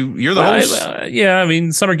you're the host. Yeah, I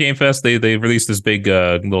mean, Summer Game Fest, they released this big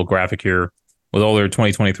little graphic here with all their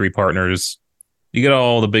 2023 partners. You got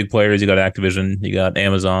all the big players. You got Activision. You got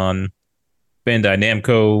Amazon. Bandai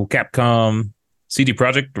Namco, Capcom, CD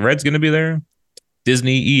Projekt Red's going to be there.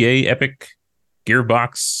 Disney, EA, Epic,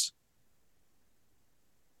 Gearbox,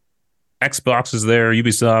 Xbox is there,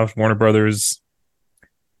 Ubisoft, Warner Brothers.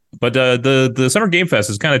 But the Summer Game Fest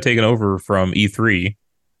is kind of taken over from E3.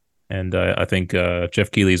 And I think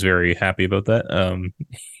Jeff Keighley's very happy about that.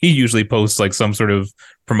 He usually posts like some sort of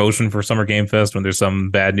promotion for Summer Game Fest when there's some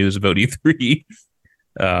bad news about E3.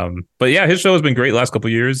 But yeah, his show has been great last couple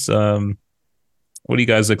of years. What do you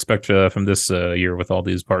guys expect from this year with all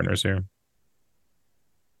these partners here?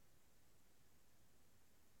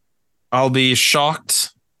 I'll be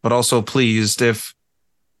shocked, but also pleased if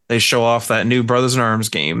they show off that new Brothers in Arms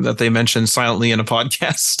game that they mentioned silently in a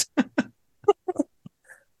podcast.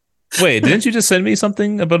 Wait, didn't you just send me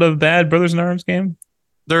something about a bad Brothers in Arms game?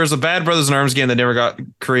 There's a bad Brothers in Arms game that never got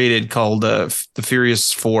created called The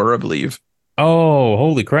Furious 4, I believe. Oh,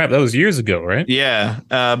 holy crap. That was years ago, right? Yeah.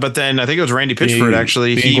 But then I think it was Randy Pitchford,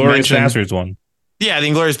 actually. The He Inglourious mentioned Bastards one. Yeah, the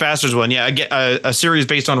Inglourious Bastards one. Yeah, a series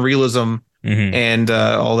based on realism and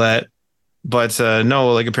all that. But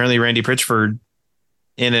no, like apparently Randy Pitchford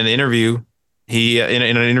in an interview, in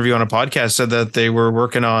an interview on a podcast said that they were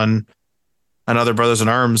working on another Brothers in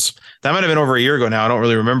Arms. That might have been over a year ago now. I don't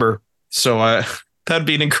really remember. So that'd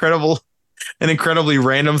be an incredibly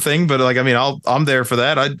random thing. But like, I mean, I'm there for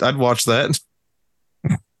that. I'd watch that.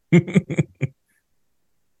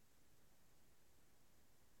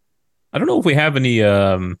 I don't know if we have any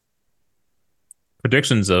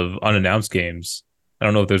predictions of unannounced games. I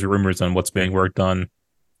don't know if there's rumors on what's being worked on.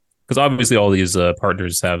 Because obviously all these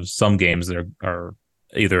partners have some games that are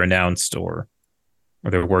either announced or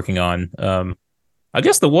they're working on. I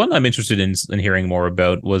guess the one I'm interested in hearing more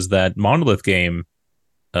about was that Monolith game,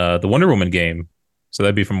 the Wonder Woman game. So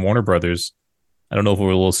that'd be from Warner Brothers. I don't know if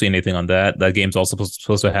we'll see anything on that. That game's also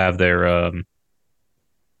supposed to have their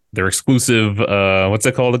exclusive, what's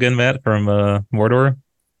that called again, Matt, from Mordor?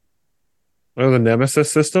 Oh, the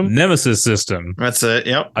Nemesis system? Nemesis system. That's it.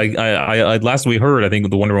 Yep. I last we heard, I think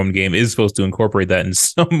the Wonder Woman game is supposed to incorporate that in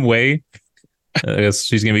some way. I guess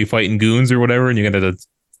she's going to be fighting goons or whatever, and you're going to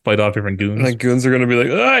fight off different goons. Like goons are going to be like,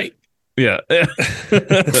 hey! Yeah.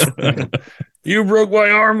 You broke my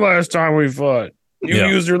arm last time we fought. You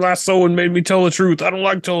used your lasso and made me tell the truth. I don't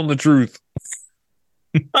like telling the truth.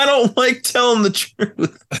 I don't like telling the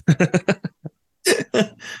truth.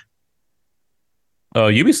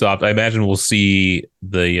 Ubisoft, I imagine we'll see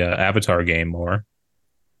the Avatar game more.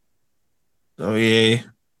 Oh, yeah.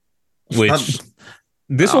 Which,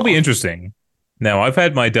 this will be interesting. Now, I've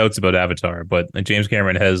had my doubts about Avatar, but James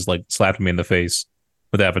Cameron has like slapped me in the face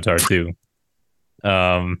with Avatar 2.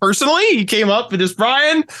 Personally, he came up and just,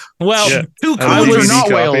 Brian, well, two cows are not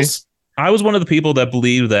whales. I was one of the people that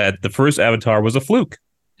believed that the first Avatar was a fluke,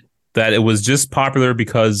 that it was just popular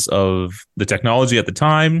because of the technology at the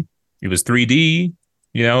time. It was 3D,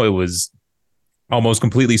 it was almost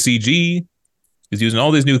completely CG. It was using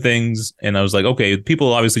all these new things, and I was like, okay,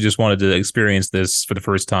 people obviously just wanted to experience this for the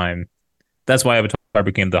first time. That's why Avatar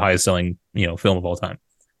became the highest selling, film of all time.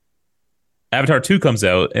 Avatar 2 comes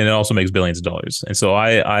out and it also makes billions of dollars. And so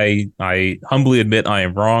I humbly admit I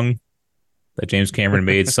am wrong, that James Cameron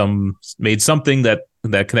made something that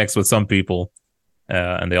connects with some people,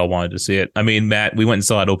 and they all wanted to see it. I mean, Matt, we went and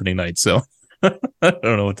saw it opening night, so I don't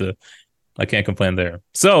know I can't complain there.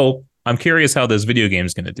 So I'm curious how this video game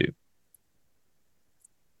is going to do.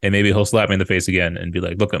 And maybe he'll slap me in the face again and be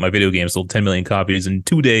like, look at my video game sold 10 million copies in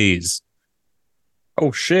 2 days.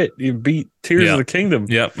 Oh shit! You beat Tears of the Kingdom.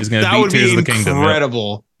 Yep, he's gonna beat Tears of the Kingdom.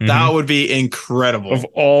 Incredible. Yep. That would be incredible. Of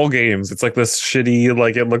all games, it's like this shitty,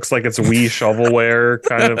 like it looks like it's Wii shovelware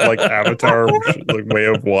kind of like Avatar, like Way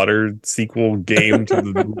of Water sequel game to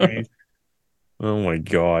the movie. Oh my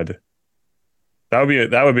god, that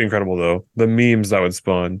would be incredible though. The memes that would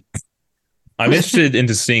spawn. I'm interested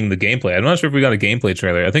into seeing the gameplay. I'm not sure if we got a gameplay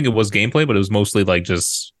trailer. I think it was gameplay, but it was mostly like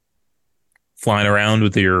just flying around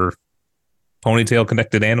with your ponytail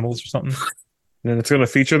connected animals or something. And it's going to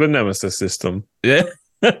feature the Nemesis system. Yeah.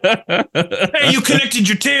 Hey, you connected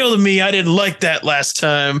your tail to me. I didn't like that last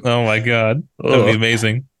time. Oh my god, that would be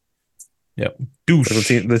amazing. Yep. Douche.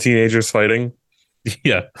 The teenagers fighting.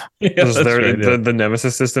 Yeah. The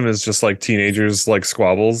Nemesis system is just like teenagers like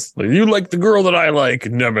squabbles. Like, you like the girl that I like.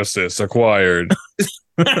 Nemesis acquired.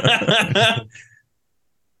 I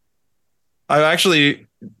actually,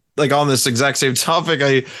 like on this exact same topic,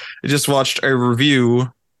 I just watched a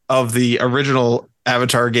review of the original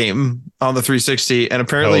Avatar game on the 360, and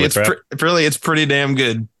apparently it's pretty damn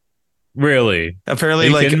good. Really? Apparently,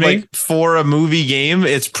 like for a movie game,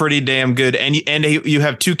 it's pretty damn good. And you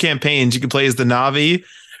have 2 campaigns. You can play as the Na'vi,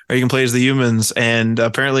 or you can play as the humans. And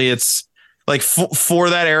apparently, it's like for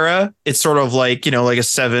that era, it's sort of like, like a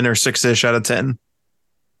 7 or 6-ish out of 10.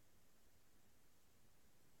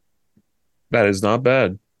 That is not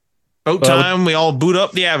bad. About time we all boot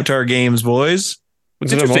up the Avatar games, boys.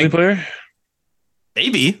 Is it a multiplayer?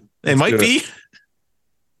 Maybe. It might be.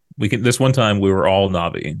 We can. This one time we were all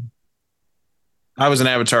Navi. I was an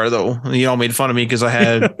Avatar though. You all made fun of me because I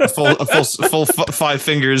had a full 5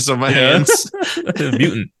 fingers on my hands.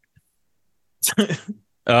 Mutant.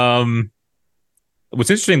 What's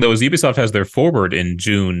interesting though is Ubisoft has their forward in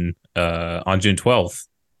June, on June 12th.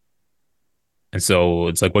 And so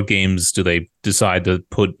it's like, what games do they decide to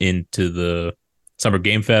put into the Summer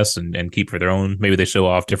Game Fest and keep for their own? Maybe they show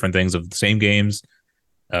off different things of the same games.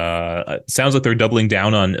 It sounds like they're doubling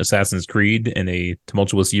down on Assassin's Creed in a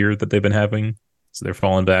tumultuous year that they've been having. So they're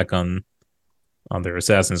falling back on their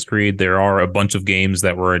Assassin's Creed. There are a bunch of games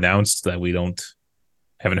that were announced that we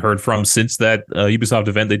haven't heard from since that Ubisoft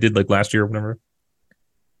event they did like last year or whatever.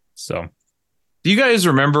 So, do you guys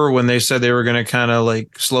remember when they said they were going to kind of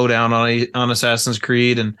like slow down on Assassin's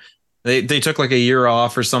Creed, and they took like a year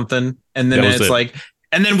off or something, and then it's like,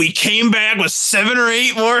 and then we came back with 7 or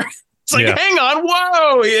 8 more. It's like, hang on,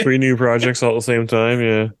 whoa! 3 new projects all at the same time,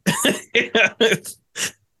 yeah.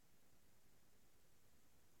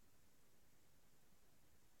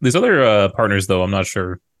 These other partners, though, I'm not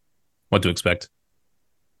sure what to expect.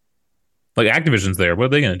 Like Activision's there. What are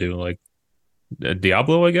they going to do? Like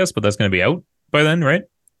Diablo, I guess, but that's going to be out by then, right?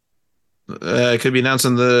 It could be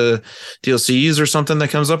announcing the DLCs or something that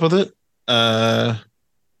comes up with it. I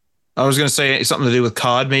was going to say something to do with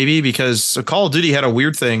COD maybe, because Call of Duty had a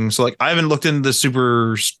weird thing. So like, I haven't looked into the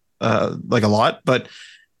super like a lot, but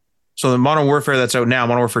so the Modern Warfare that's out now,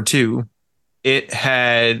 Modern Warfare 2, it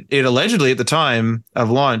allegedly at the time of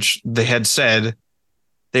launch, they had said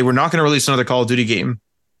they were not going to release another Call of Duty game.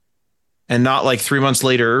 And not like 3 months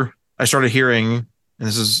later, I started hearing,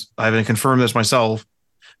 and I haven't confirmed this myself,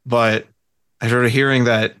 but I started hearing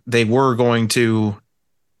that they were going to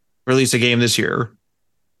release a game this year.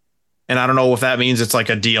 And I don't know if that means it's like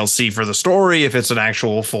a DLC for the story, if it's an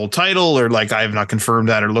actual full title, or like I have not confirmed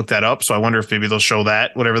that or looked that up. So I wonder if maybe they'll show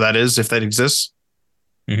that, whatever that is, if that exists.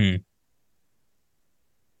 Mm-hmm.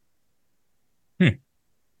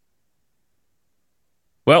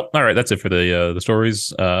 Well, all right, that's it for the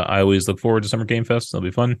stories. I always look forward to Summer Game Fest. That'll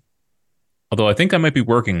be fun. Although I think I might be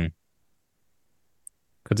working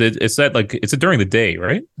because it's during the day,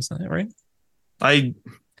 right? Isn't that right? I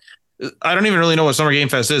don't even really know what Summer Game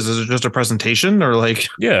Fest is. Is it just a presentation or like?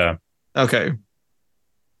 Yeah. Okay.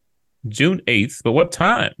 June 8th, but what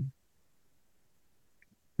time?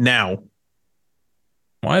 Now.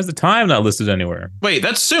 Why is the time not listed anywhere? Wait,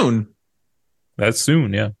 that's soon. That's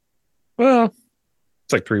soon, yeah. Well,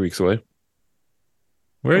 it's like 3 weeks away.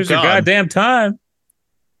 Where's your goddamn time?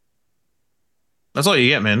 That's all you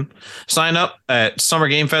get, man. Sign up at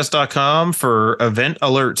summergamefest.com for event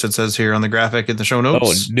alerts, it says here on the graphic in the show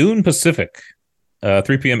notes. Oh, noon Pacific,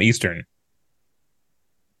 3 p.m. Eastern.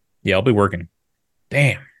 Yeah, I'll be working.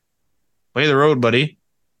 Damn. Way the road, buddy.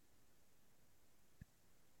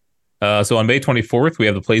 So on May 24th, we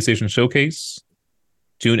have the PlayStation Showcase.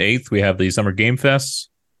 June 8th, we have the Summer Game Fest.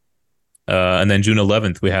 And then June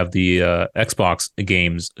 11th, we have the Xbox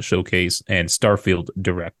Games Showcase and Starfield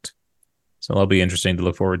Direct. So that'll be interesting to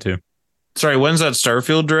look forward to. Sorry, when's that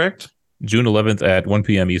Starfield Direct? June 11th at 1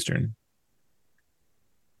 p.m. Eastern.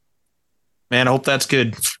 Man, I hope that's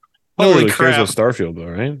good. Holy really crap. Cares about Starfield, though,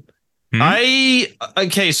 right? I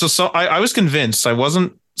was convinced. I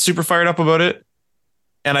wasn't super fired up about it.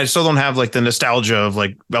 And I still don't have like the nostalgia of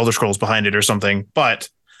like Elder Scrolls behind it or something. But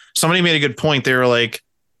somebody made a good point. They were like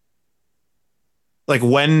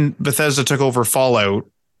when Bethesda took over Fallout,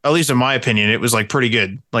 at least in my opinion, it was like pretty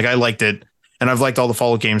good. Like I liked it. And I've liked all the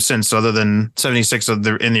Fallout games since, other than 76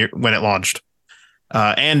 when it launched,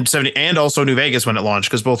 and also New Vegas when it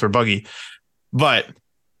launched, because both were buggy. But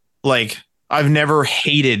like, I've never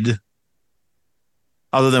hated,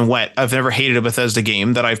 other than Wet, I've never hated a Bethesda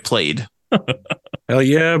game that I've played. Hell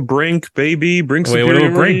yeah, Brink, baby, Brink. Wait, what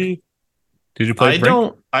about Brink? Did you play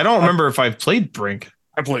Brink? I don't remember if I've played Brink.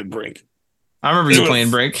 I played Brink. I remember you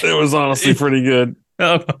playing Brink. It was honestly pretty good.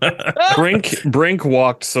 Brink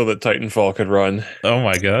walked so that Titanfall could run. Oh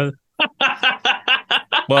my god.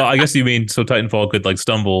 Well, I guess you mean so Titanfall could like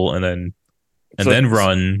stumble and then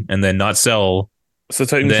run and then not sell. So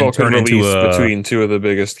Titanfall could release between two of the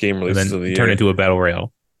biggest game releases of the year. Turn into a battle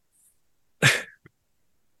royale.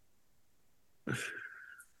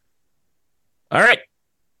 All right.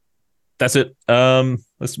 That's it.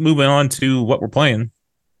 Let's move on to what we're playing.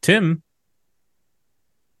 Tim,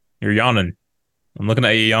 you're yawning. I'm looking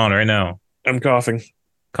at you yawn right now. I'm coughing.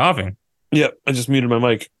 Coughing? Yep, I just muted my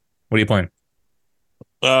mic. What are you playing?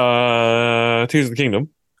 Tears of the Kingdom.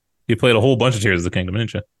 You played a whole bunch of Tears of the Kingdom,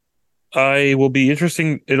 didn't you? It'll be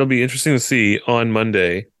interesting to see on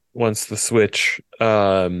Monday once the Switch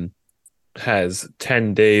has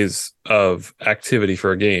 10 days of activity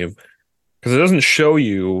for a game, because it doesn't show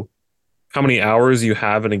you how many hours you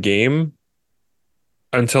have in a game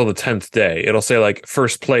until the 10th day. It'll say like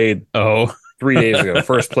first played Oh, 3 days ago,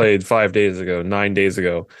 first played 5 days ago, 9 days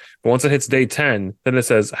ago. But once it hits day 10, then it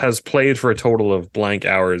says has played for a total of blank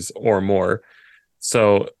hours or more.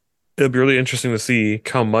 So it'll be really interesting to see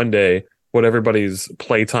come Monday what everybody's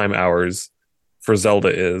playtime hours for Zelda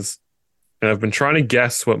is. And I've been trying to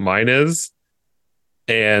guess what mine is.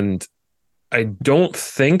 And I don't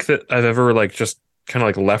think that I've ever like just kind of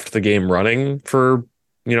like left the game running for,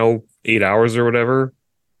 8 hours or whatever.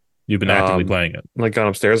 you've been actively playing it. Like gone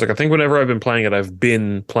upstairs. Like I think whenever I've been playing it, I've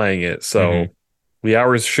been playing it. So the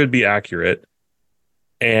hours should be accurate.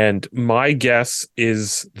 And my guess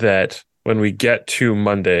is that when we get to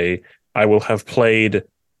Monday, I will have played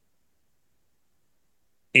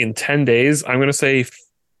in 10 days. I'm going to say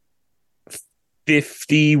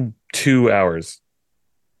 52 hours.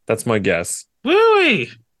 That's my guess. Woo!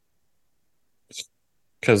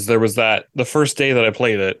 Because there was the first day that I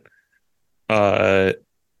played it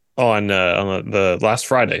on the last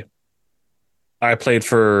Friday. I played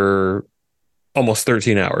for almost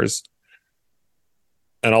 13 hours.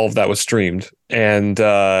 And all of that was streamed. And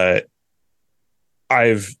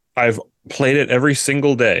I've played it every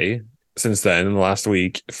single day since then in the last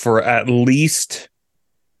week for at least,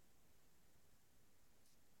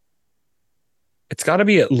 it's got to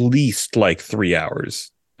be at least like 3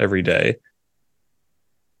 hours every day.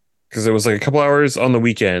 Because it was like a couple hours on the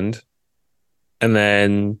weekend and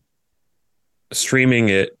then streaming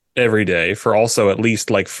it every day for also at least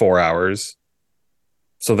like 4 hours.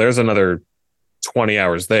 So there's another 20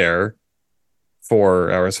 hours there,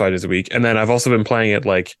 4 hours, 5 days a week. And then I've also been playing it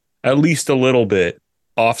like at least a little bit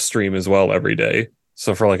off stream as well every day.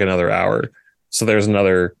 So for like another hour. So there's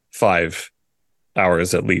another 5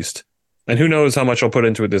 hours at least. And who knows how much I'll put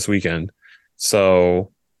into it this weekend.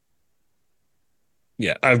 So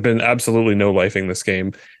yeah, I've been absolutely no-lifing this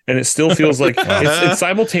game. And it still feels like it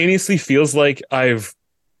simultaneously feels like I've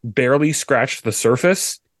barely scratched the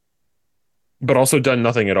surface, but also done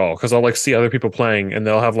nothing at all. Because I'll like see other people playing and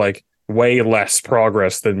they'll have like way less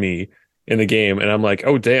progress than me in the game. And I'm like,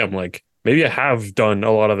 oh damn, like maybe I have done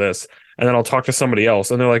a lot of this. And then I'll talk to somebody else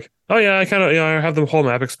and they're like, oh yeah, I kind of, I have the whole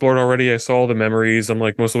map explored already. I saw all the memories. I'm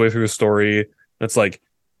like most of the way through the story. And it's like,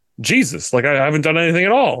 Jesus, like I haven't done anything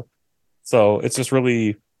at all. So it's just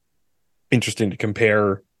really interesting to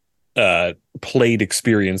compare played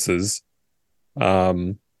experiences.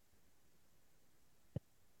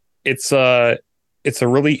 It's a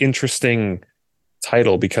really interesting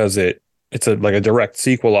title because it's like a direct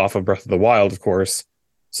sequel off of Breath of the Wild, of course.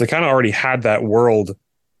 So they kind of already had that world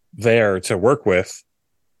there to work with.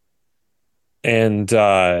 And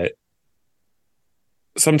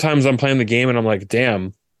sometimes I'm playing the game and I'm like,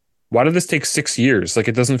 damn, why did this take 6 years? Like,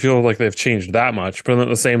 it doesn't feel like they've changed that much. But at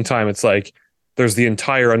the same time, it's like there's the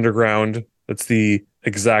entire underground that's the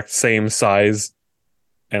exact same size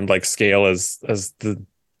and like scale as the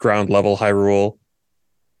ground level Hyrule.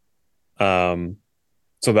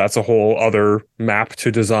 So that's a whole other map to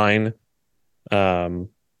design. Even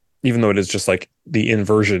though it is just like the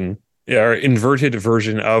inverted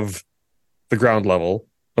version of the ground level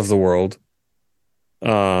of the world.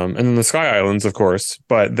 And then the Sky Islands, of course,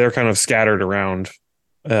 but they're kind of scattered around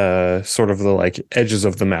sort of the like edges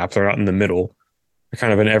of the map. They're not in the middle. They're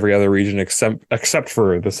kind of in every other region except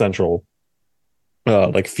for the central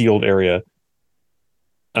like field area.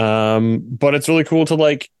 But it's really cool to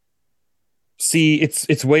like see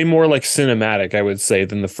it's way more like cinematic, I would say,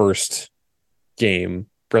 than the first game.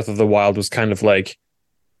 Breath of the Wild was kind of like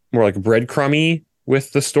more like breadcrumby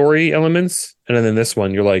with the story elements. And then in this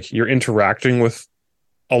one, you're interacting with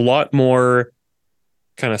a lot more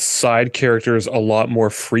kind of side characters a lot more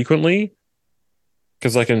frequently.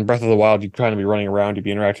 Because like in Breath of the Wild, you'd kind of be running around, you'd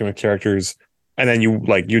be interacting with characters, and then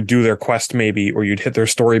you'd do their quest maybe, or you'd hit their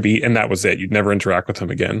story beat, and that was it. You'd never interact with them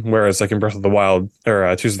again. Whereas like in Breath of the Wild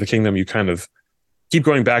or Tears of the Kingdom, you kind of keep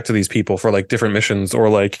going back to these people for like different missions, or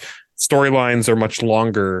like storylines are much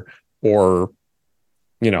longer, or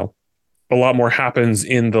a lot more happens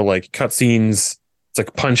in the like cutscenes. It's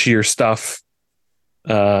like punchier stuff.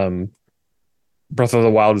 Breath of the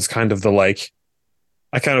Wild is kind of the like,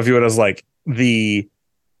 I kind of view it as like the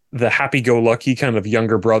happy-go-lucky kind of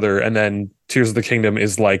younger brother, and then Tears of the Kingdom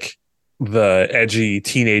is like the edgy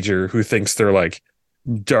teenager who thinks they're like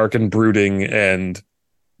dark and brooding and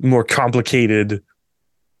more complicated,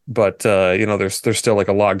 but there's still like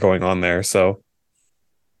a lot going on there. So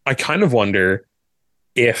I kind of wonder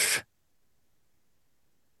if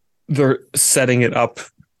they're setting it up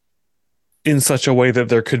in such a way that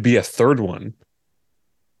there could be a third one,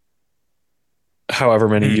 however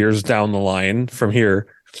many years down the line from here.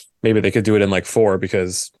 Maybe they could do it in like 4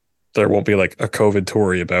 because there won't be like a COVID to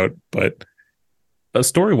worry about. But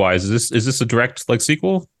story wise, is this a direct like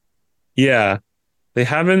sequel? yeah, they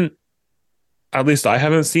haven't. At least I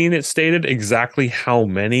haven't seen it stated exactly how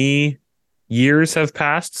many years have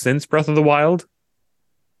passed since Breath of the Wild.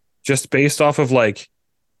 Just based off of like,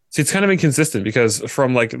 see, it's kind of inconsistent because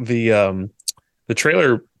from like the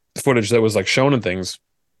trailer footage that was like shown and things,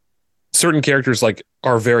 certain characters like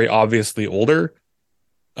are very obviously older.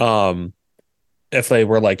 If they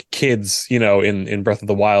were like kids, in Breath of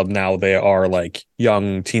the Wild, now they are like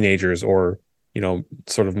young teenagers or,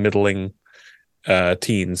 sort of middling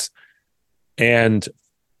teens. And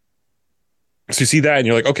so you see that and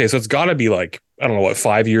you're like, okay, so it's gotta be like, I don't know what,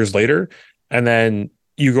 5 years later. And then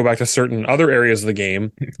you go back to certain other areas of the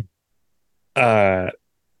game that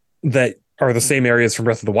are the same areas from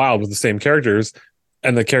Breath of the Wild with the same characters.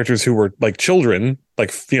 And the characters who were like children,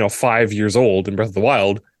 like, 5 years old in Breath of the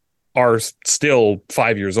Wild are still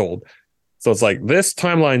 5 years old. So it's like, this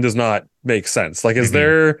timeline does not make sense. Like, is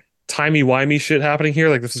there timey-wimey shit happening here?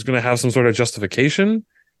 Like, this is going to have some sort of justification?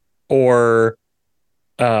 Or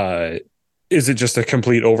is it just a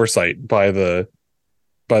complete oversight by the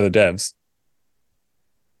devs?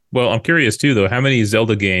 Well, I'm curious too, though. How many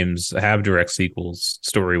Zelda games have direct sequels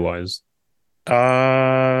story-wise? There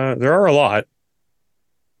are a lot.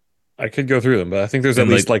 I could go through them, but I think there's at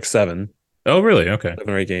least like 7. Oh, really? Okay. 7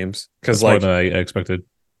 or 8 games. Because more than I expected.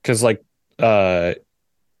 Because like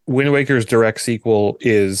Wind Waker's direct sequel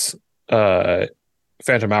is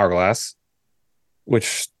Phantom Hourglass,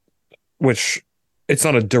 which it's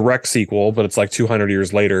not a direct sequel, but it's like 200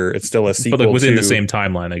 years later. It's still a sequel, but like within the same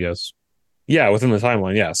timeline, I guess. Yeah, within the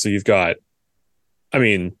timeline. Yeah, so you've got. I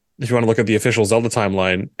mean, if you want to look at the official Zelda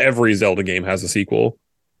timeline, every Zelda game has a sequel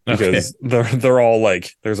because they're all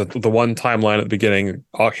like there's the one timeline at the beginning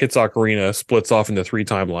hits Ocarina, splits off into 3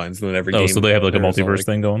 timelines, and then every game. So they have like a multiverse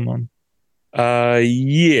thing going on.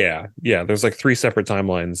 Yeah. There's like 3 separate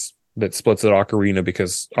timelines that splits at Ocarina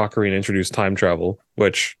because Ocarina introduced time travel,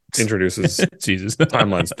 which introduces Jesus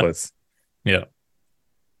timeline splits. Yeah.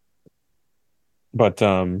 But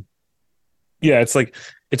yeah, it's like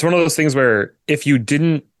it's one of those things where if you're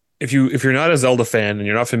not a Zelda fan and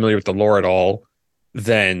you're not familiar with the lore at all,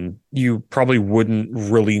 then you probably wouldn't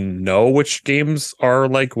really know which games are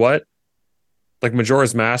like what. Like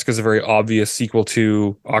Majora's Mask is a very obvious sequel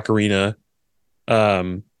to Ocarina.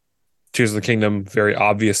 Tears of the Kingdom, very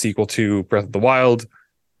obvious sequel to Breath of the Wild.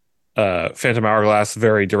 Phantom Hourglass,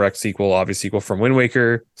 very direct sequel, obvious sequel from Wind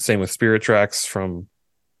Waker. Same with Spirit Tracks from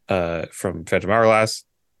Phantom Hourglass.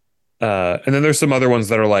 And then there's some other ones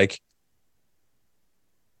that are like,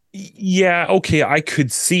 yeah, okay, I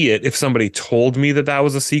could see it if somebody told me that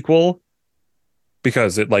was a sequel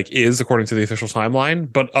because it like is according to the official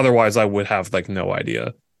timeline, but otherwise I would have like no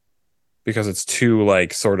idea because it's too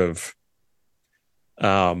like sort of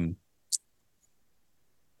the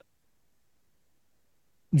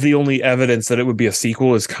only evidence that it would be a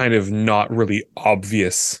sequel is kind of not really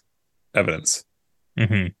obvious evidence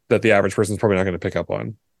that the average person is probably not going to pick up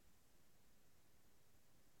on.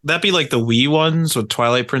 That'd be like the Wii ones with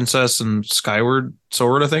Twilight Princess and Skyward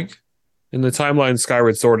Sword, I think. In the timeline,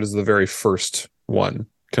 Skyward Sword is the very first one,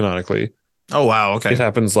 canonically. Oh, wow. Okay. It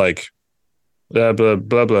happens like blah, blah,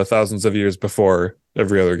 blah, blah, thousands of years before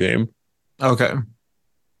every other game. Okay.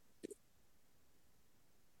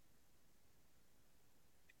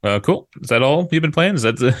 Cool. Is that all you've been playing? Is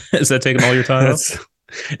that taking all your time?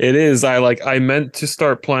 It is. I meant to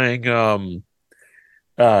start playing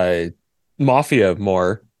Mafia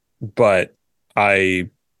more, but I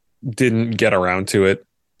didn't get around to it.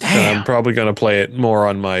 And I'm probably going to play it more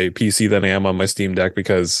on my PC than I am on my Steam Deck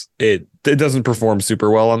because it doesn't perform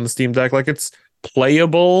super well on the Steam Deck. Like it's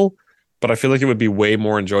playable, but I feel like it would be way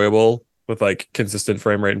more enjoyable with like consistent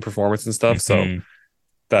frame rate and performance and stuff. So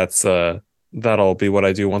that's that'll be what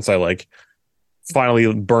I do once I like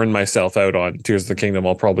finally burn myself out on Tears of the Kingdom.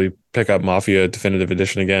 I'll probably pick up Mafia Definitive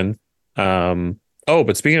Edition again. Oh,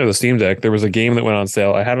 but speaking of the Steam Deck, there was a game that went on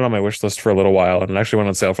sale. I had it on my wish list for a little while, and it actually went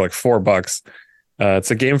on sale for like $4.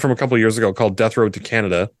 It's a game from a couple of years ago called Death Road to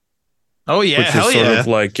Canada. Oh yeah, which is sort of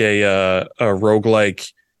like a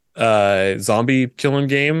roguelike zombie killing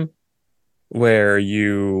game where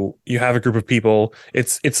you have a group of people.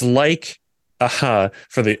 It's like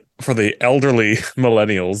for the elderly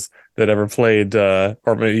millennials, that ever played, or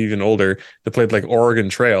maybe even older, that played like Oregon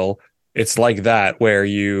Trail, it's like that where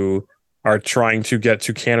you are trying to get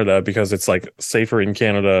to Canada because it's like safer in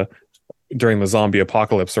Canada during the zombie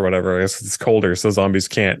apocalypse or whatever. I guess it's colder, so zombies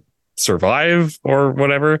can't survive or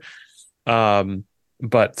whatever.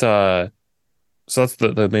 But so that's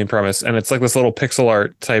the main premise, and it's like this little pixel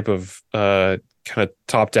art type of kind of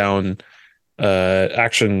top down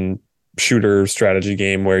action shooter strategy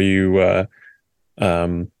game where you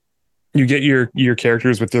get your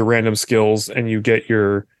characters with their random skills, and you get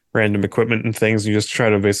your random equipment and things. And you just try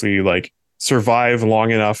to basically like survive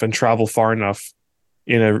long enough and travel far enough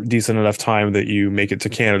in a decent enough time that you make it to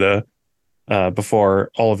Canada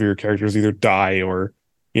before all of your characters either die or,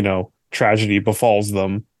 tragedy befalls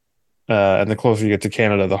them. And the closer you get to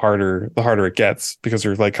Canada, the harder it gets because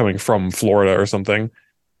you're like coming from Florida or something.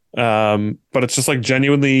 But it's just like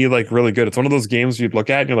genuinely like really good. It's one of those games you'd look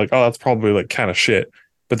at and you're like, oh, that's probably like kind of shit.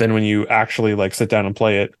 But then when you actually like sit down and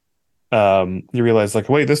play it, you realize like,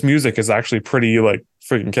 wait, this music is actually pretty like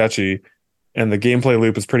freaking catchy, and the gameplay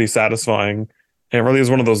loop is pretty satisfying. And it really is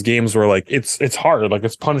one of those games where like it's hard, like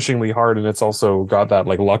it's punishingly hard, and it's also got that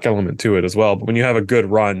like luck element to it as well. But when you have a good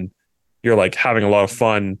run, you're like having a lot of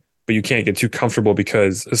fun, but you can't get too comfortable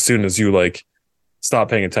because as soon as you like stop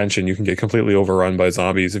paying attention, you can get completely overrun by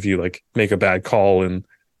zombies if you like make a bad call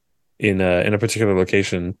in a particular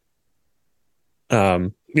location.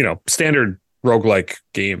 Standard roguelike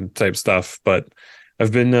game type stuff, but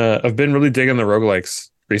I've been really digging the roguelikes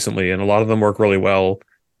recently, and a lot of them work really well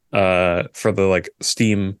for the like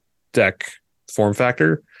Steam Deck form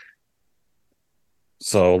factor.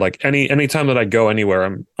 So like anytime that I go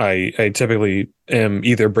anywhere, I typically am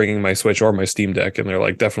either bringing my Switch or my Steam Deck, and they're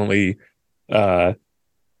like definitely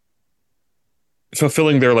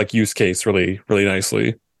fulfilling their like use case really, really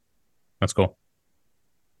nicely. That's cool.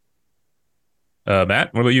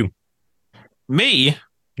 Matt, what about you? Me?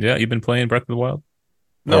 Yeah, you've been playing Breath of the Wild?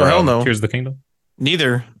 No, hell no. Tears of the Kingdom?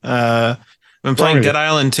 Neither. I've been playing Dead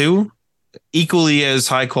Island 2, equally as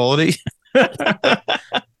high quality.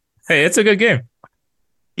 Hey, it's a good game.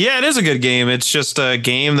 Yeah, it is a good game. It's just a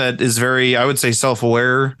game that is very, I would say,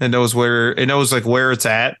 self-aware. It knows where it's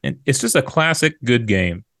at. And it's just a classic good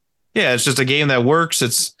game. Yeah, it's just a game that works.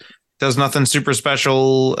 It's does nothing super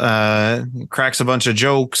special. Cracks a bunch of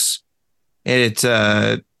jokes. It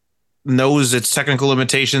knows its technical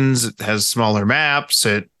limitations. It has smaller maps.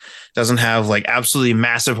 It doesn't have like absolutely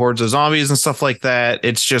massive hordes of zombies and stuff like that.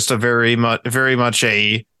 It's just a very much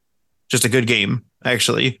just a good game,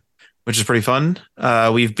 actually, which is pretty fun.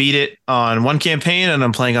 We've beat it on one campaign, and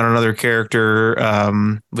I'm playing on another character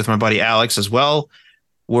with my buddy Alex as well.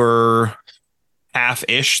 We're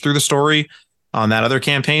half-ish through the story on that other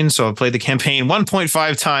campaign, so I've played the campaign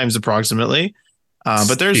 1.5 times approximately.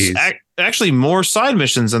 But there's actually more side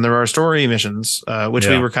missions than there are story missions, which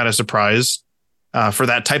we were kind of surprised for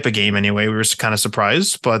that type of game. Anyway, we were kind of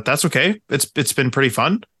surprised, but that's okay. It's been pretty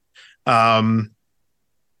fun. I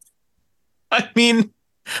mean,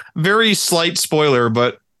 very slight spoiler,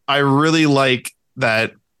 but I really like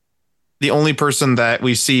that the only person that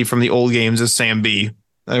we see from the old games is Sam B.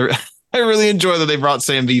 I really enjoy that they brought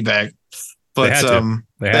Sam B back, but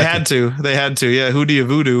they had to. Yeah, Hootie of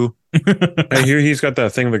Voodoo. I hear he's got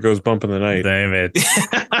that thing that goes bump in the night. Damn it.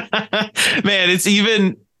 Man, it's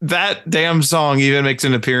even that damn song even makes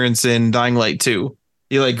an appearance in Dying Light 2.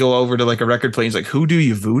 You like go over to like a record player, he's like, who do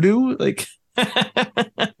you voodoo? Like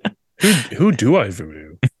who do I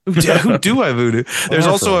voodoo? Who do I voodoo? There's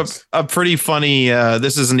also a pretty funny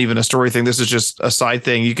this isn't even a story thing, this is just a side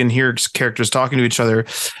thing. You can hear characters talking to each other,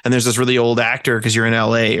 and there's this really old actor, because you're in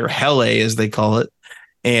LA, or Hell A as they call it.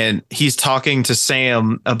 And he's talking to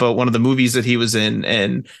Sam about one of the movies that he was in.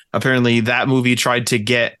 And apparently that movie tried to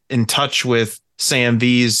get in touch with Sam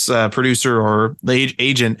B's producer or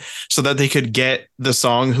agent so that they could get the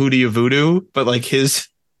song Hootie You Voodoo. But like his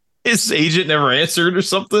agent never answered or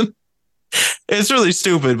something. It's really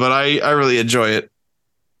stupid, but I really enjoy it.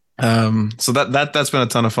 So that's been a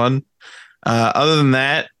ton of fun. Other than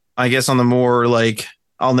that, I guess on the more like,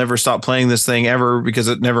 I'll never stop playing this thing ever because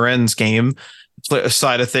it never ends game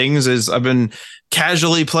side of things, is I've been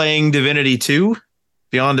casually playing Divinity 2,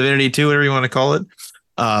 Beyond Divinity 2, whatever you want to call it.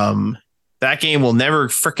 That game will never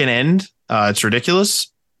freaking end. It's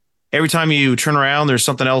ridiculous. Every time you turn around, there's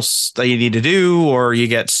something else that you need to do, or you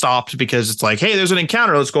get stopped because it's like, hey, there's an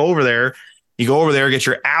encounter. Let's go over there. You go over there, get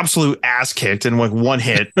your absolute ass kicked in like one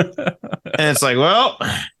hit. And it's like, well, all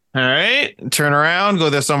right, turn around, go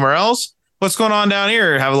there somewhere else. What's going on down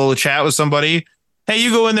here? Have a little chat with somebody. Hey,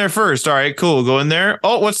 you go in there first. All right, cool. Go in there.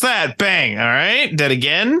 Oh, what's that? Bang. All right. Dead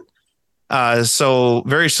again. So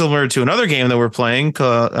very similar to another game that we're playing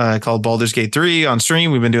called Baldur's Gate 3 on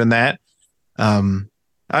stream. We've been doing that. I'm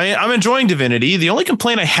enjoying Divinity. The only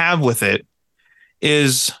complaint I have with it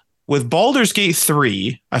is with Baldur's Gate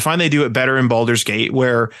 3, I find they do it better in Baldur's Gate,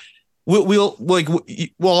 where we'll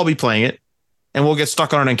all be playing it and we'll get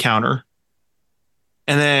stuck on an encounter.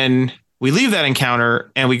 And then we leave that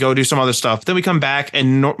encounter and we go do some other stuff. Then we come back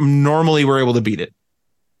and normally we're able to beat it.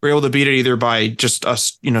 We're able to beat it either by just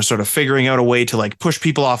us, sort of figuring out a way to like push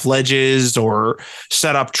people off ledges or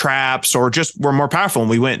set up traps, or just we're more powerful and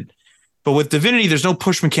we win. But with Divinity, there's no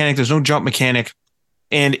push mechanic, there's no jump mechanic.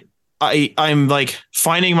 And I'm like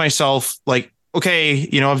finding myself like, okay,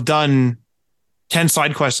 I've done 10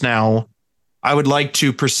 side quests now. I would like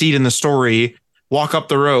to proceed in the story, walk up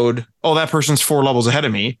the road. Oh, that person's 4 levels ahead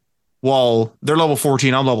of me. Well, they're level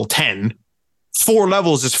 14, I'm level 10. 4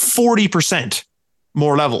 levels is 40%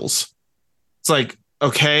 more levels. It's like,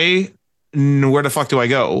 okay, where the fuck do I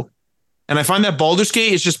go? And I find that Baldur's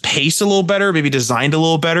Gate is just paced a little better, maybe designed a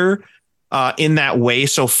little better in that way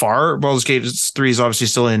so far. Baldur's Gate 3 is obviously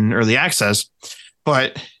still in early access,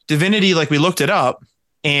 but Divinity, like we looked it up,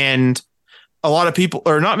 and a lot of people,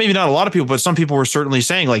 or not a lot of people, but some people were certainly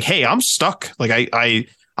saying like, hey, I'm stuck. Like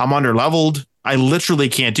I'm under leveled. I literally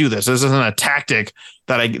can't do this. This isn't a tactic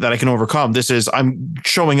that I can overcome. This is I'm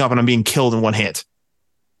showing up and I'm being killed in one hit.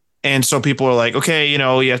 And so people are like, okay,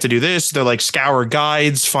 you have to do this. They're like, scour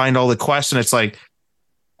guides, find all the quests. And it's like,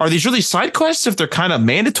 are these really side quests if they're kind of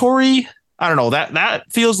mandatory? I don't know. That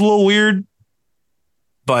feels a little weird,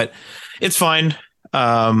 but it's fine.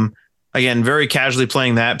 Again, very casually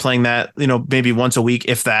playing that, maybe once a week,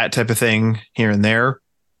 if that type of thing here and there.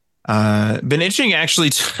 Been itching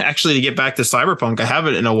actually to get back to Cyberpunk. I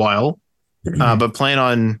haven't in a while, but plan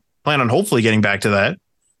on hopefully getting back to that.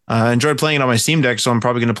 Enjoyed playing it on my Steam Deck, so I'm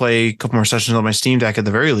probably going to play a couple more sessions on my Steam Deck at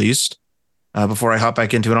the very least before I hop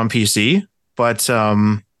back into it on PC. But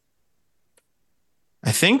I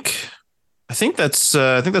think that's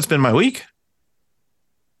been my week.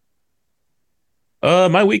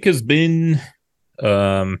 My week has been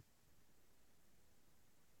good.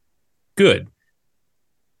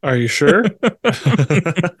 Are you sure?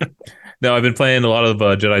 No, I've been playing a lot of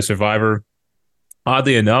Jedi Survivor.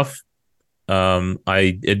 Oddly enough,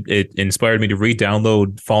 it inspired me to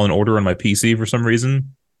re-download Fallen Order on my PC for some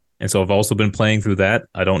reason, and so I've also been playing through that.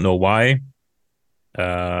 I don't know why.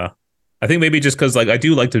 I think maybe just because like I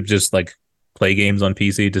do like to just like play games on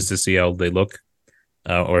PC just to see how they look,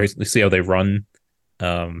 or see how they run.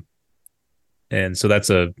 And so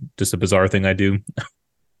that's just a bizarre thing I do.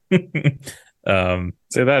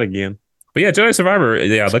 Say that again. But yeah, Jedi Survivor,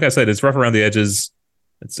 yeah, like I said, it's rough around the edges.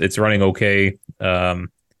 It's running okay.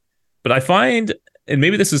 But I find, and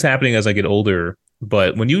maybe this is happening as I get older,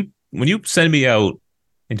 but when you send me out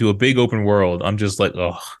into a big open world, I'm just like,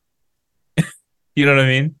 oh, you know what I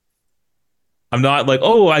mean? I'm not like,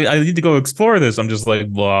 oh, I need to go explore this. I'm just like,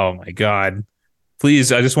 oh my God,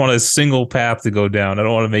 please, I just want a single path to go down. I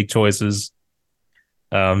don't want to make choices.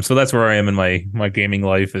 So that's where I am in my gaming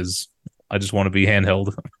life. Is I just want to be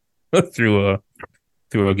handheld through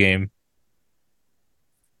a game.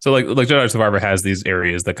 So like Jedi Survivor has these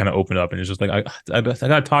areas that kind of open up, and it's just like I got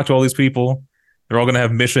to talk to all these people. They're all going to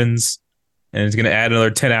have missions, and it's going to add another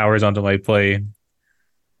 10 hours onto my play.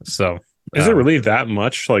 So is it really that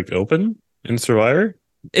much like open in Survivor?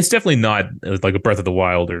 It's definitely not like a Breath of the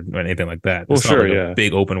Wild or anything like that. Well, it's sure, not like yeah, a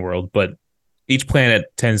big open world, but each planet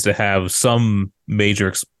tends to have some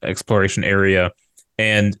major exploration area,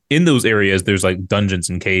 and in those areas, there's like dungeons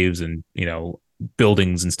and caves and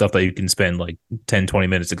buildings and stuff that you can spend like 10-20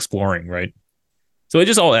 minutes exploring, right? So it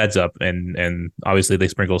just all adds up, and obviously they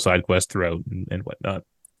sprinkle side quests throughout and whatnot.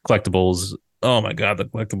 Collectibles, oh my God, the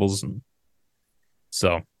collectibles.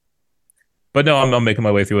 So, but no, I'm making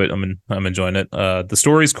my way through it. I'm enjoying it. The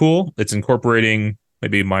story's cool. It's incorporating,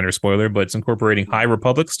 maybe a minor spoiler, but it's incorporating High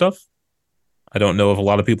Republic stuff. I don't know if a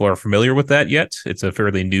lot of people are familiar with that yet. It's a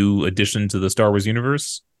fairly new addition to the Star Wars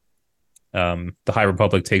universe. The High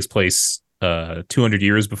Republic takes place 200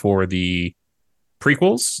 years before the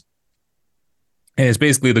prequels, and it's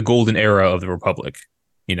basically the golden era of the Republic.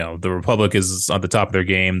 The Republic is on the top of their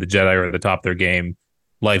game. The Jedi are at the top of their game.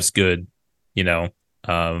 Life's good,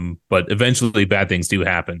 but eventually bad things do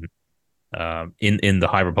happen in the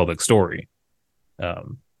High Republic story.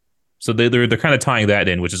 So they're kind of tying that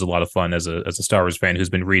in, which is a lot of fun as a Star Wars fan who's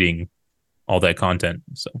been reading all that content.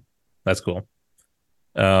 So that's cool.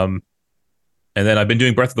 And then I've been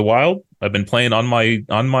doing Breath of the Wild. I've been playing on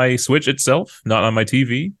my Switch itself, not on my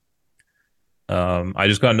TV. I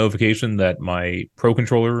just got a notification that my Pro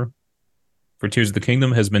Controller for Tears of the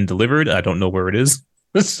Kingdom has been delivered. I don't know where it is.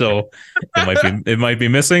 So it might be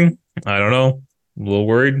missing. I don't know. I'm a little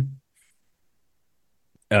worried.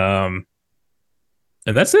 And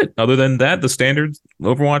that's it. Other than that, the standard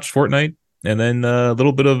Overwatch, Fortnite, and then a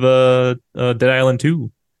little bit of Dead Island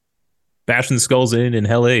 2. Bashing skulls in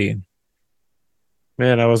Hell A.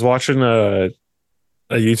 Man, I was watching a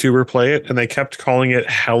YouTuber play it, and they kept calling it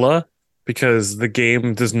Hella because the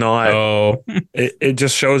game does not. Oh, It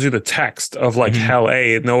just shows you the text of like Mhm. Hell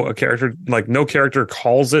A. No character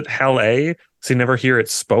calls it Hell A, so you never hear it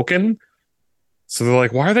spoken. So they're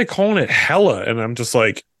like, why are they calling it Hella? And I'm just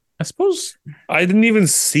like, I suppose. I didn't even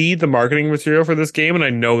see the marketing material for this game, and I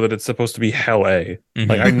know that it's supposed to be Hell A. Mhm.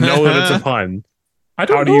 Like I know that it's a pun. I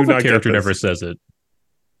don't How do know you if a not get character this? never says it.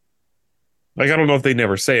 Like I don't know if they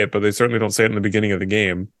never say it, but they certainly don't say it in the beginning of the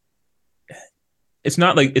game. It's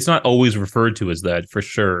not always referred to as that for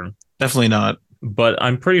sure. Definitely not. But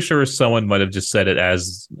I'm pretty sure someone might have just said it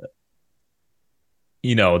as,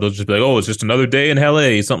 they'll just be like, "Oh, it's just another day in Hell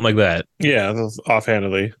A," something like that. Yeah, that's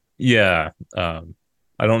offhandedly. Yeah.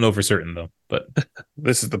 I don't know for certain though, but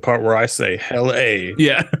This is the part where I say Hell A.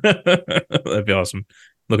 yeah, that'd be awesome.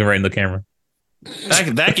 Looking right in the camera.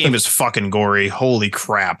 That game is fucking gory. Holy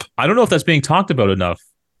crap. I don't know if that's being talked about enough.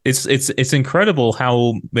 It's incredible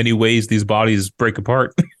how many ways these bodies break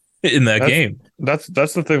apart in that game. That's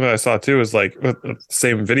the thing that I saw too, is like with the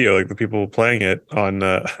same video, like the people playing it on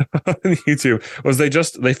on YouTube, was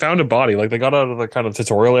they found a body, like they got out of the kind of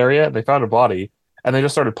tutorial area, they found a body, and they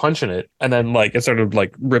just started punching it, and then like it started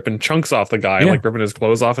like ripping chunks off the guy, Yeah. like ripping his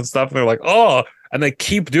clothes off and stuff, and they're like, oh, and they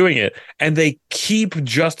keep doing it, and they keep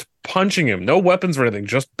just punching him, no weapons or anything,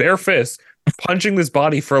 just bare fists, punching this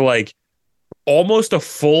body for like almost a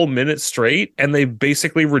full minute straight, and they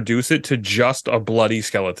basically reduce it to just a bloody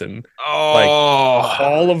skeleton. Oh,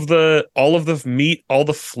 All of the meat, all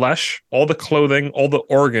the flesh, all the clothing, all the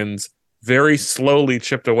organs very slowly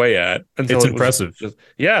chipped away at until It's it was impressive.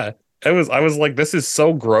 yeah, I was like, this is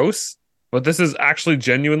so gross, but this is actually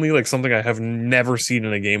genuinely like something I have never seen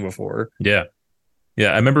in a game before. Yeah.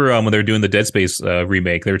 Yeah, I remember when they were doing the Dead Space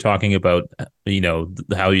remake, they were talking about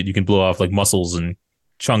how you can blow off like muscles and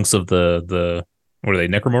chunks of the what are they,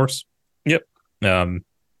 necromorphs? Yep.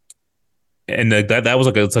 And that was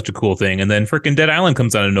like such a cool thing. And then freaking Dead Island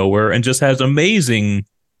comes out of nowhere and just has amazing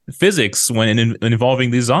physics when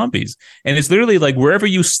involving these zombies. And it's literally like wherever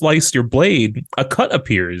you slice your blade, a cut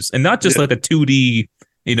appears, and not just like a 2D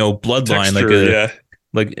bloodline, Texture,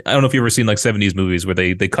 like I don't know if you've ever seen like 70s movies where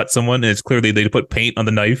they cut someone and it's clearly they put paint on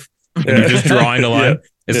the knife and you're just drawing a line. Yeah.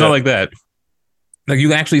 It's not like that. Like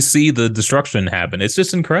you actually see the destruction happen. It's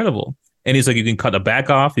just incredible. And he's like, you can cut a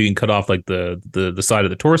back off, you can cut off like the side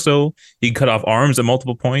of the torso, you can cut off arms at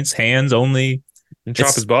multiple points, hands only, and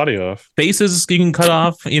chop his body off. faces you can cut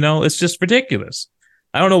off. It's just ridiculous.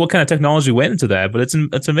 I don't know what kind of technology went into that, but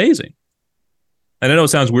it's amazing. And I know it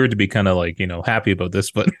sounds weird to be kind of like happy about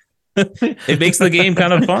this, but it makes the game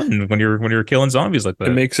kind of fun when you're killing zombies like that.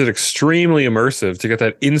 It makes it extremely immersive to get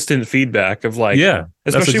that instant feedback of like, Yeah,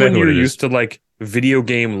 especially exactly when you're what it is. used to like video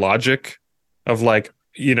game logic of like,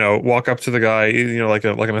 walk up to the guy, like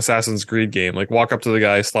an Assassin's Creed game, like walk up to the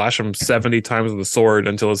guy, slash him 70 times with a sword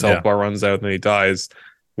until his health bar runs out and then he dies.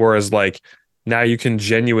 Whereas like now you can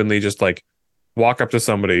genuinely just like walk up to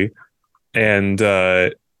somebody and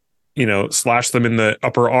slash them in the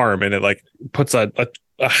upper arm, and it like puts a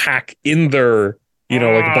hack in their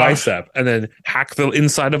like bicep, and then hack the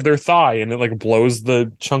inside of their thigh, and it like blows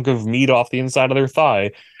the chunk of meat off the inside of their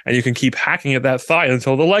thigh, and you can keep hacking at that thigh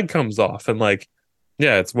until the leg comes off. And like,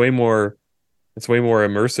 yeah, it's way more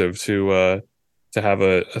immersive to have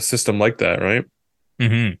a system like that, right?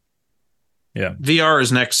 Mm-hmm. Yeah. VR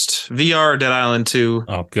is next. VR Dead Island 2.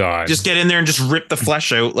 Oh god. Just get in there and just rip the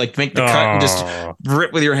flesh out. Like make the cut and just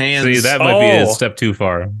rip with your hands. See, that might be a step too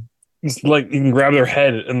far. It's like you can grab their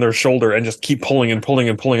head and their shoulder and just keep pulling and pulling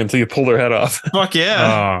and pulling until you pull their head off. Fuck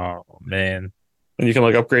yeah. Oh man. And you can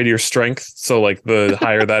like upgrade your strength, so like the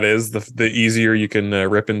higher that is, the easier you can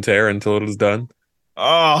rip and tear until it is done.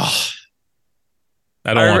 Oh,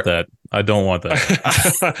 I don't want that. I don't want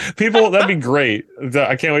that. People, that'd be great.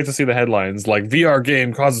 I can't wait to see the headlines. Like VR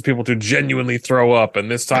game causes people to genuinely throw up, and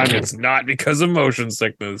this time it's not because of motion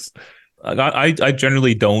sickness. I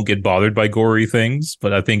generally don't get bothered by gory things,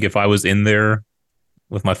 but I think if I was in there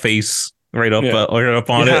with my face right up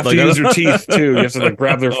on you it, have to use your teeth too. You have to like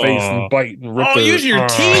grab their face and bite and rip. Use your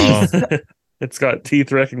teeth. It's got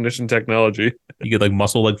teeth recognition technology. You get like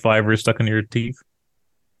muscle like fibers stuck in your teeth.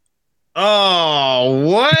 Oh,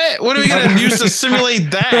 what? What are we gonna use to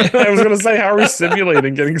simulate that? I was gonna say, how are we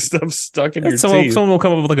simulating getting stuff stuck in your teeth? Someone will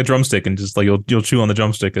come up with like a drumstick and just like you'll chew on the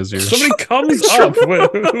drumstick as you're. Somebody comes up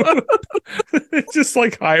with just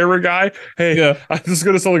like hire a guy. Hey, Yeah. I'm just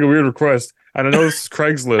gonna sound like a weird request. And I know this is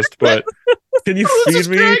Craigslist, but can you feed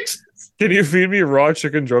me? Can you feed me raw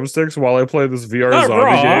chicken drumsticks while I play this VR Not zombie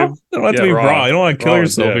raw. game? It don't have to be raw. You don't want to kill Raw,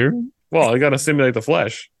 yourself yeah. here. Well, I gotta simulate the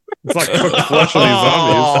flesh. It's not cooked flesh of these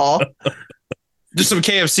zombies. Oh, just some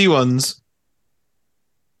KFC ones.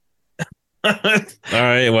 All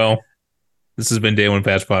right. Well, this has been Day One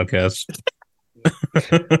Patch Podcast.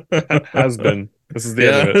 Has been. This is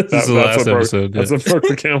the end of it. This is the last episode. That's what broke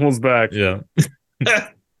the camel's back. Yeah.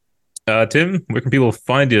 Tim, where can people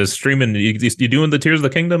find you streaming? You doing the Tears of the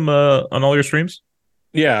Kingdom on all your streams?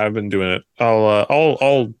 Yeah, I've been doing it.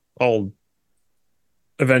 I'll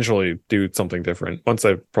eventually do something different once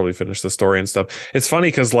I probably finish the story and stuff. It's funny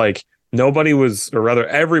because like nobody was, or rather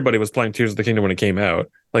everybody was playing Tears of the Kingdom when it came out.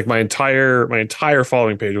 Like my entire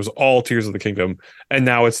following page was all Tears of the Kingdom, and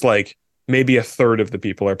now it's like maybe a third of the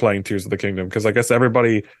people are playing Tears of the Kingdom because I guess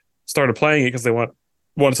everybody started playing it because they wanted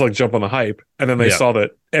to like jump on the hype, and then they saw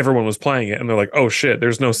that everyone was playing it, and they're like, oh shit,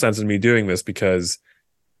 there's no sense in me doing this because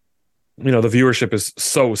the viewership is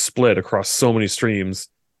so split across so many streams.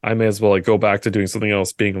 I may as well like go back to doing something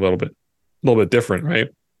else, being a little bit different, right?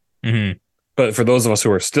 Mm-hmm. But for those of us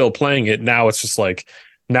who are still playing it now, it's just like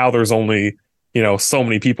now there's only so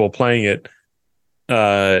many people playing it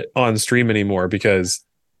on stream anymore because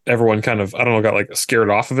everyone kind of, I don't know, got like scared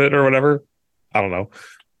off of it or whatever. I don't know,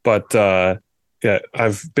 but yeah,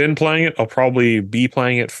 I've been playing it. I'll probably be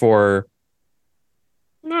playing it for,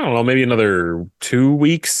 I don't know, maybe another 2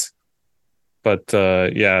 weeks. But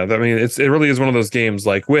yeah, I mean, it really is one of those games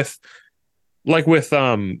like with Breath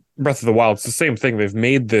of the Wild. It's the same thing. They've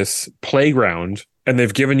made this playground and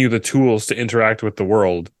they've given you the tools to interact with the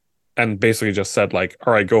world, and basically just said like,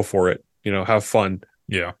 all right, go for it. Have fun.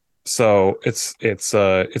 Yeah. So it's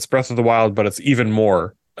Breath of the Wild, but it's even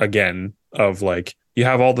more again of like you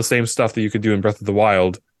have all the same stuff that you could do in Breath of the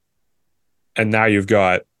Wild, and now you've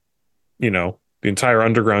got the entire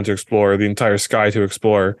underground to explore, the entire sky to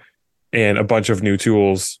explore, and a bunch of new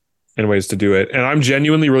tools and ways to do it. And I'm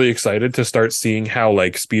genuinely really excited to start seeing how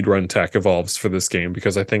like speedrun tech evolves for this game,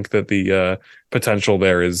 because I think that the potential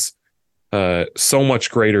there is so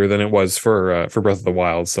much greater than it was for Breath of the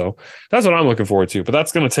Wild. So that's what I'm looking forward to. But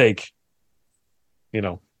that's going to take,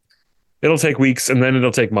 it'll take weeks, and then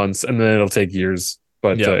it'll take months, and then it'll take years.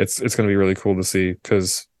 But it's going to be really cool to see,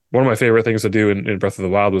 because one of my favorite things to do in Breath of the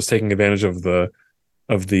Wild was taking advantage of the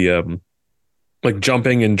like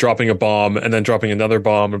jumping and dropping a bomb and then dropping another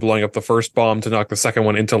bomb and blowing up the first bomb to knock the second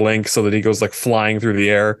one into Link so that he goes like flying through the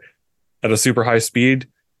air at a super high speed,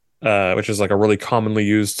 which is like a really commonly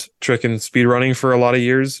used trick in speedrunning for a lot of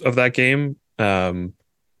years of that game. And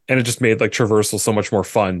it just made like traversal so much more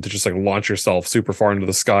fun to just like launch yourself super far into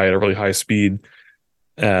the sky at a really high speed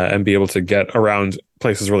and be able to get around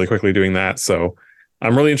places really quickly doing that. So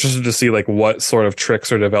I'm really interested to see like what sort of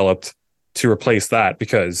tricks are developed to replace that,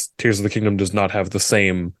 because Tears of the Kingdom does not have the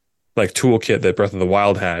same like toolkit that Breath of the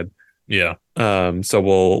Wild had. Yeah. So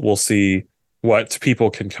we'll see what people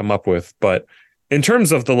can come up with. But in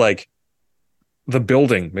terms of the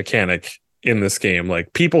building mechanic in this game,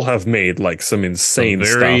 like people have made like some insane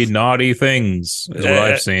very stuff. naughty things is what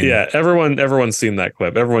I've seen. Yeah, everyone's seen that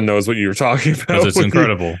clip. Everyone knows what you're talking about. It's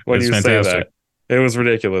incredible. When it's you fantastic. say that. It was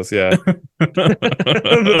ridiculous, yeah.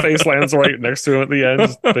 The face lands right next to him at the end,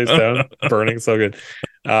 just face down, burning, so good.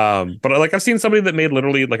 But like I've seen somebody that made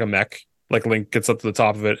literally like a mech, like Link gets up to the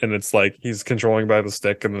top of it, and it's like he's controlling by the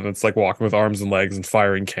stick, and then it's like walking with arms and legs and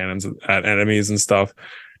firing cannons at enemies and stuff.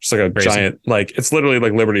 Just like a Crazy. giant, like it's literally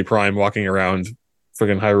like Liberty Prime walking around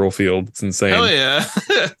freaking Hyrule Field. It's insane. Hell yeah.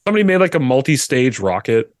 Somebody made like a multi-stage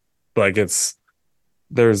rocket. Like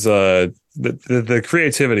there's the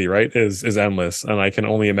creativity, right, is endless, and I can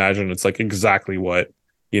only imagine it's like exactly what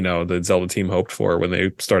the Zelda team hoped for when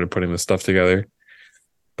they started putting this stuff together.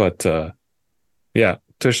 But yeah,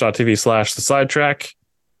 twitch.tv/the sidetrack,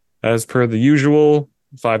 as per the usual,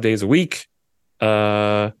 5 days a week,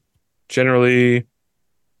 generally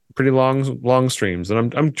pretty long streams,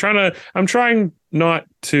 and I'm trying not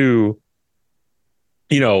to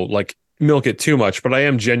like milk it too much, but I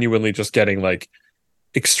am genuinely just getting like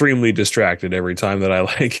extremely distracted every time that I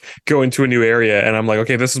like go into a new area, and I'm like,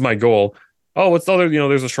 okay, this is my goal. Oh, what's the other,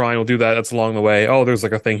 there's a shrine, we'll do that, that's along the way. Oh, there's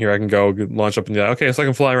like a thing here I can go launch up and do that. Okay, so I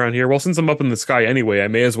can fly around here. Well, since I'm up in the sky anyway, I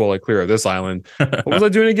may as well like clear out this island. What was I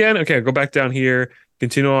doing again? Okay, I'll go back down here,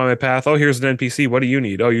 continue on my path. Oh, here's an NPC. What do you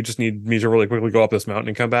need? Oh, you just need me to really quickly go up this mountain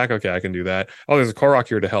and come back. Okay, I can do that. Oh, there's a Korok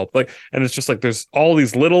here to help. Like, and it's just like there's all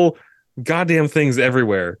these little goddamn things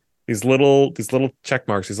everywhere. These little check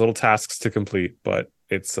marks, these little tasks to complete. But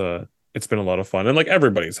it's been a lot of fun, and like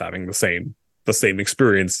everybody's having the same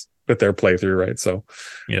experience with their playthrough, right? So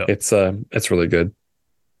yeah, it's really good.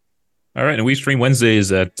 All right, and we stream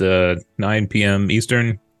Wednesdays at 9 p.m.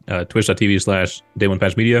 Eastern,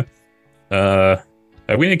 twitch.tv/Day1Patch Media. Are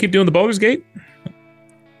we gonna keep doing the Baldur's Gate?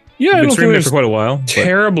 Yeah, We've I been don't think streaming it there's for quite a while.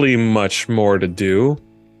 terribly much more to do.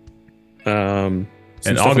 And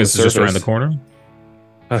August is just around the corner.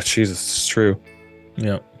 Oh, Jesus, it's true.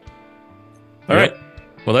 Yeah. All right.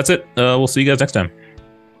 Well, that's it. We'll see you guys next time.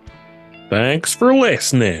 Thanks for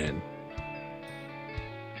listening.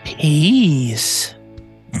 Peace.